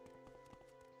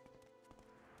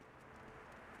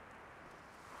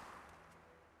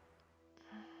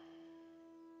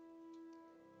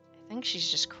 I think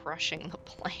she's just crushing the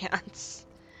plants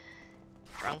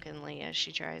drunkenly as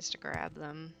she tries to grab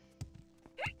them.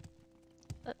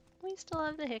 But we still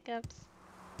have the hiccups.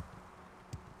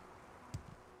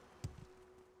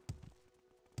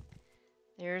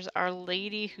 There's our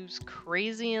lady who's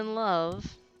crazy in love.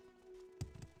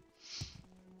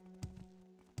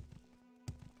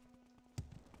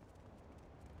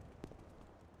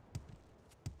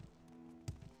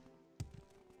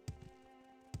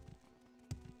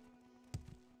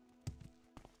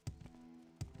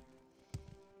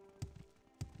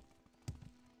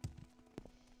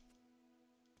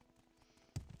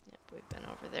 Yep, we've been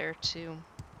over there too.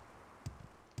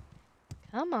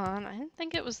 Come on, I didn't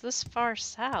think it was this far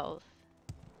south.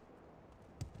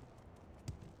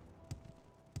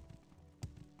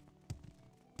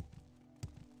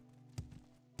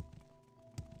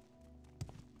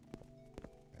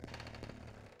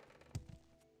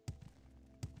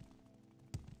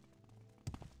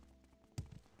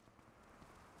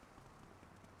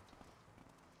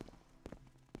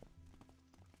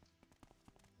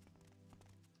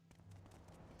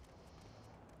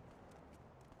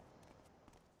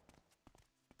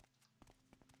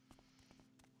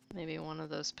 Maybe one of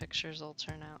those pictures will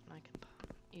turn out and I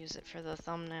can use it for the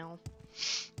thumbnail.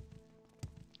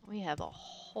 We have a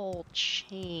whole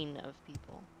chain of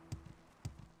people.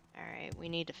 Alright, we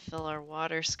need to fill our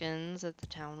water skins at the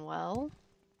town well.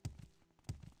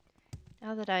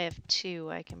 Now that I have 2,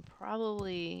 I can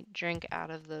probably drink out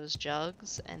of those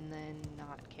jugs and then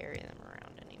not carry them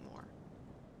around anymore.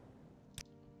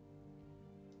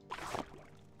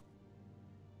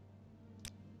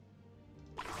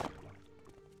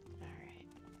 Alright.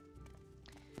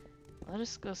 Let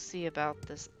us go see about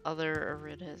this other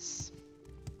Aridis.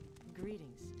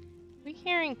 Greetings. Are we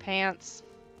hearing pants?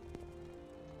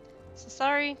 So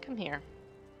sorry, come here.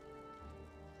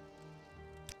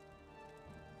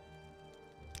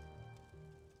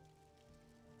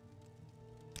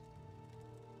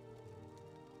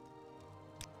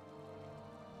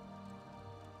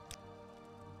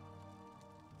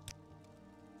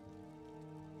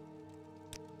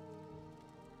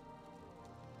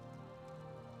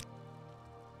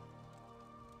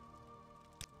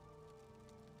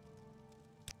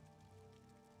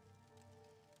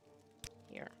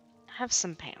 Here, have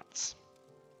some pants.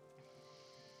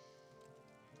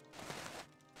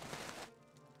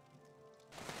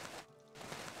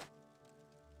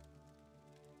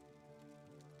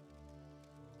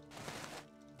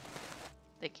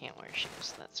 They can't wear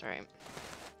shoes, that's right.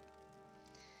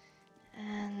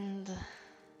 And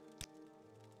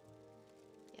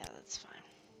yeah, that's fine.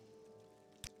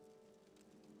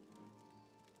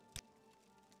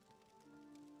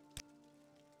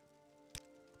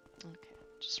 Okay,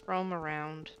 just roam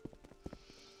around.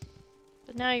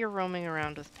 But now you're roaming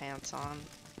around with pants on.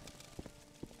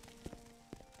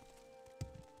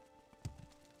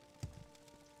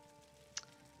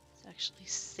 Let's actually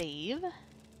save.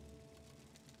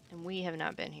 And we have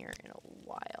not been here in a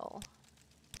while.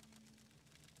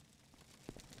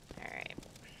 Alright.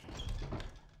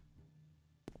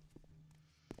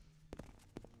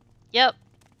 Yep,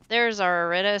 there's our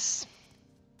Aridis.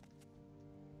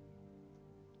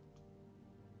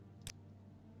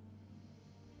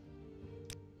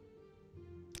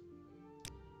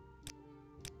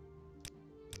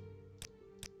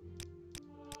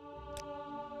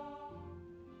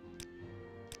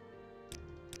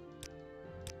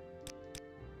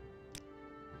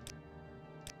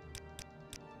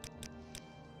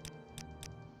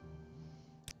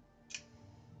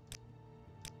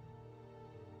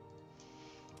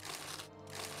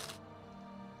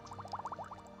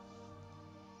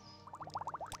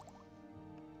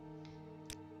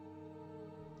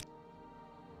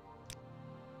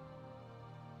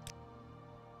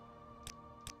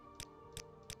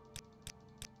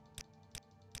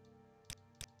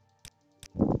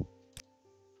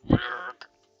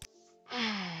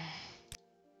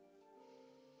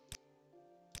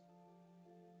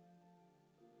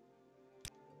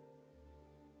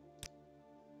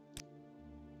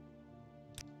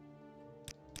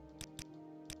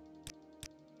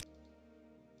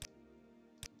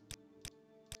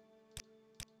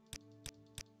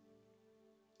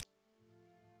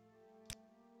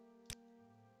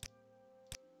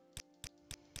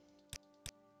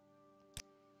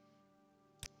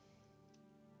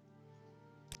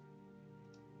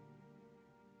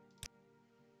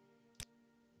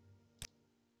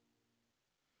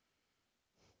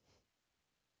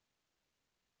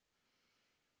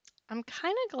 I'm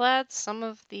kind of glad some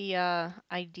of the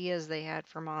ideas they had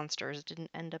for monsters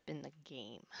didn't end up in the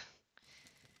game.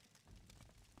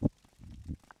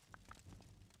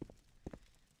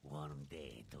 Warm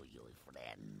day to you,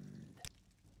 friend.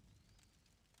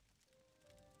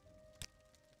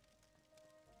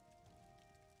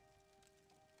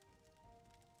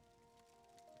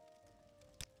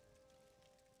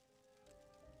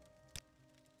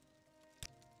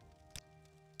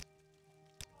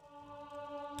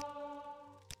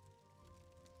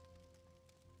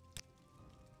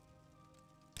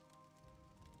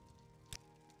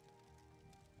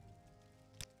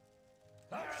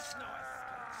 Hold still.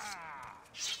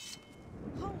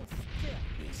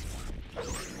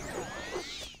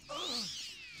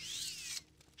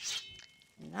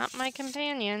 Not my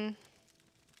companion.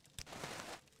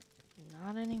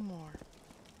 Not anymore.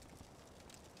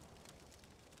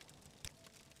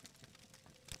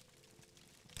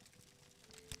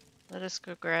 Let us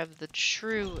go grab the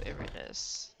true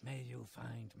Aridis. May you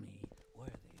find me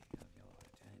worthy of your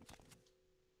attention.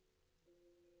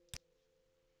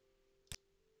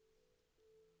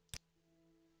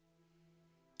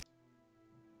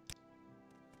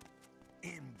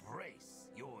 Embrace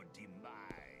your demise.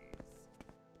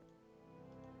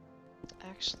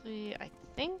 Actually, I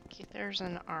think there's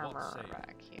an armor say you?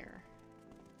 back here.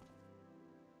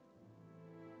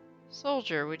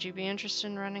 Soldier, would you be interested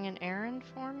in running an errand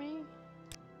for me?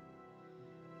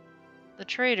 The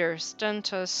trader,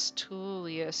 Stentus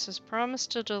Tullius, has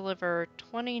promised to deliver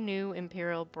 20 new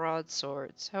Imperial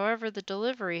broadswords. However, the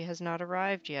delivery has not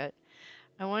arrived yet.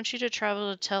 I want you to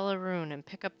travel to Tel Arun and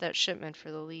pick up that shipment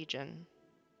for the Legion.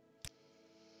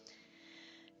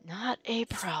 Not a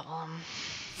problem.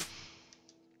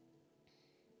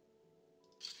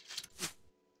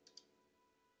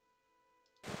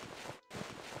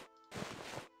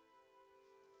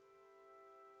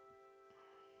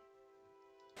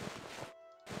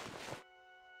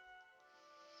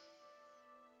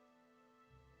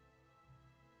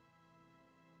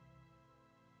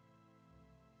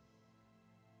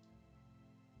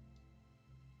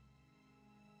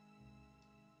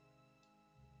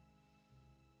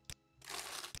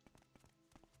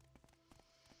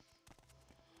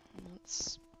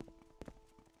 Let's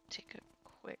take a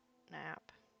quick nap.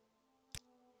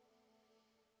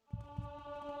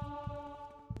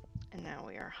 And now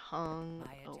we are hung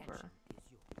My over. attention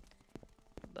is yours.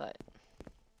 But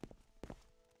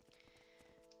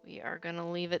we are going to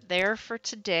leave it there for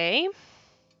today.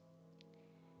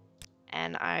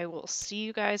 And I will see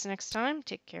you guys next time.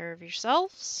 Take care of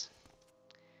yourselves.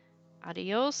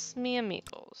 Adios, mi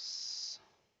amigos.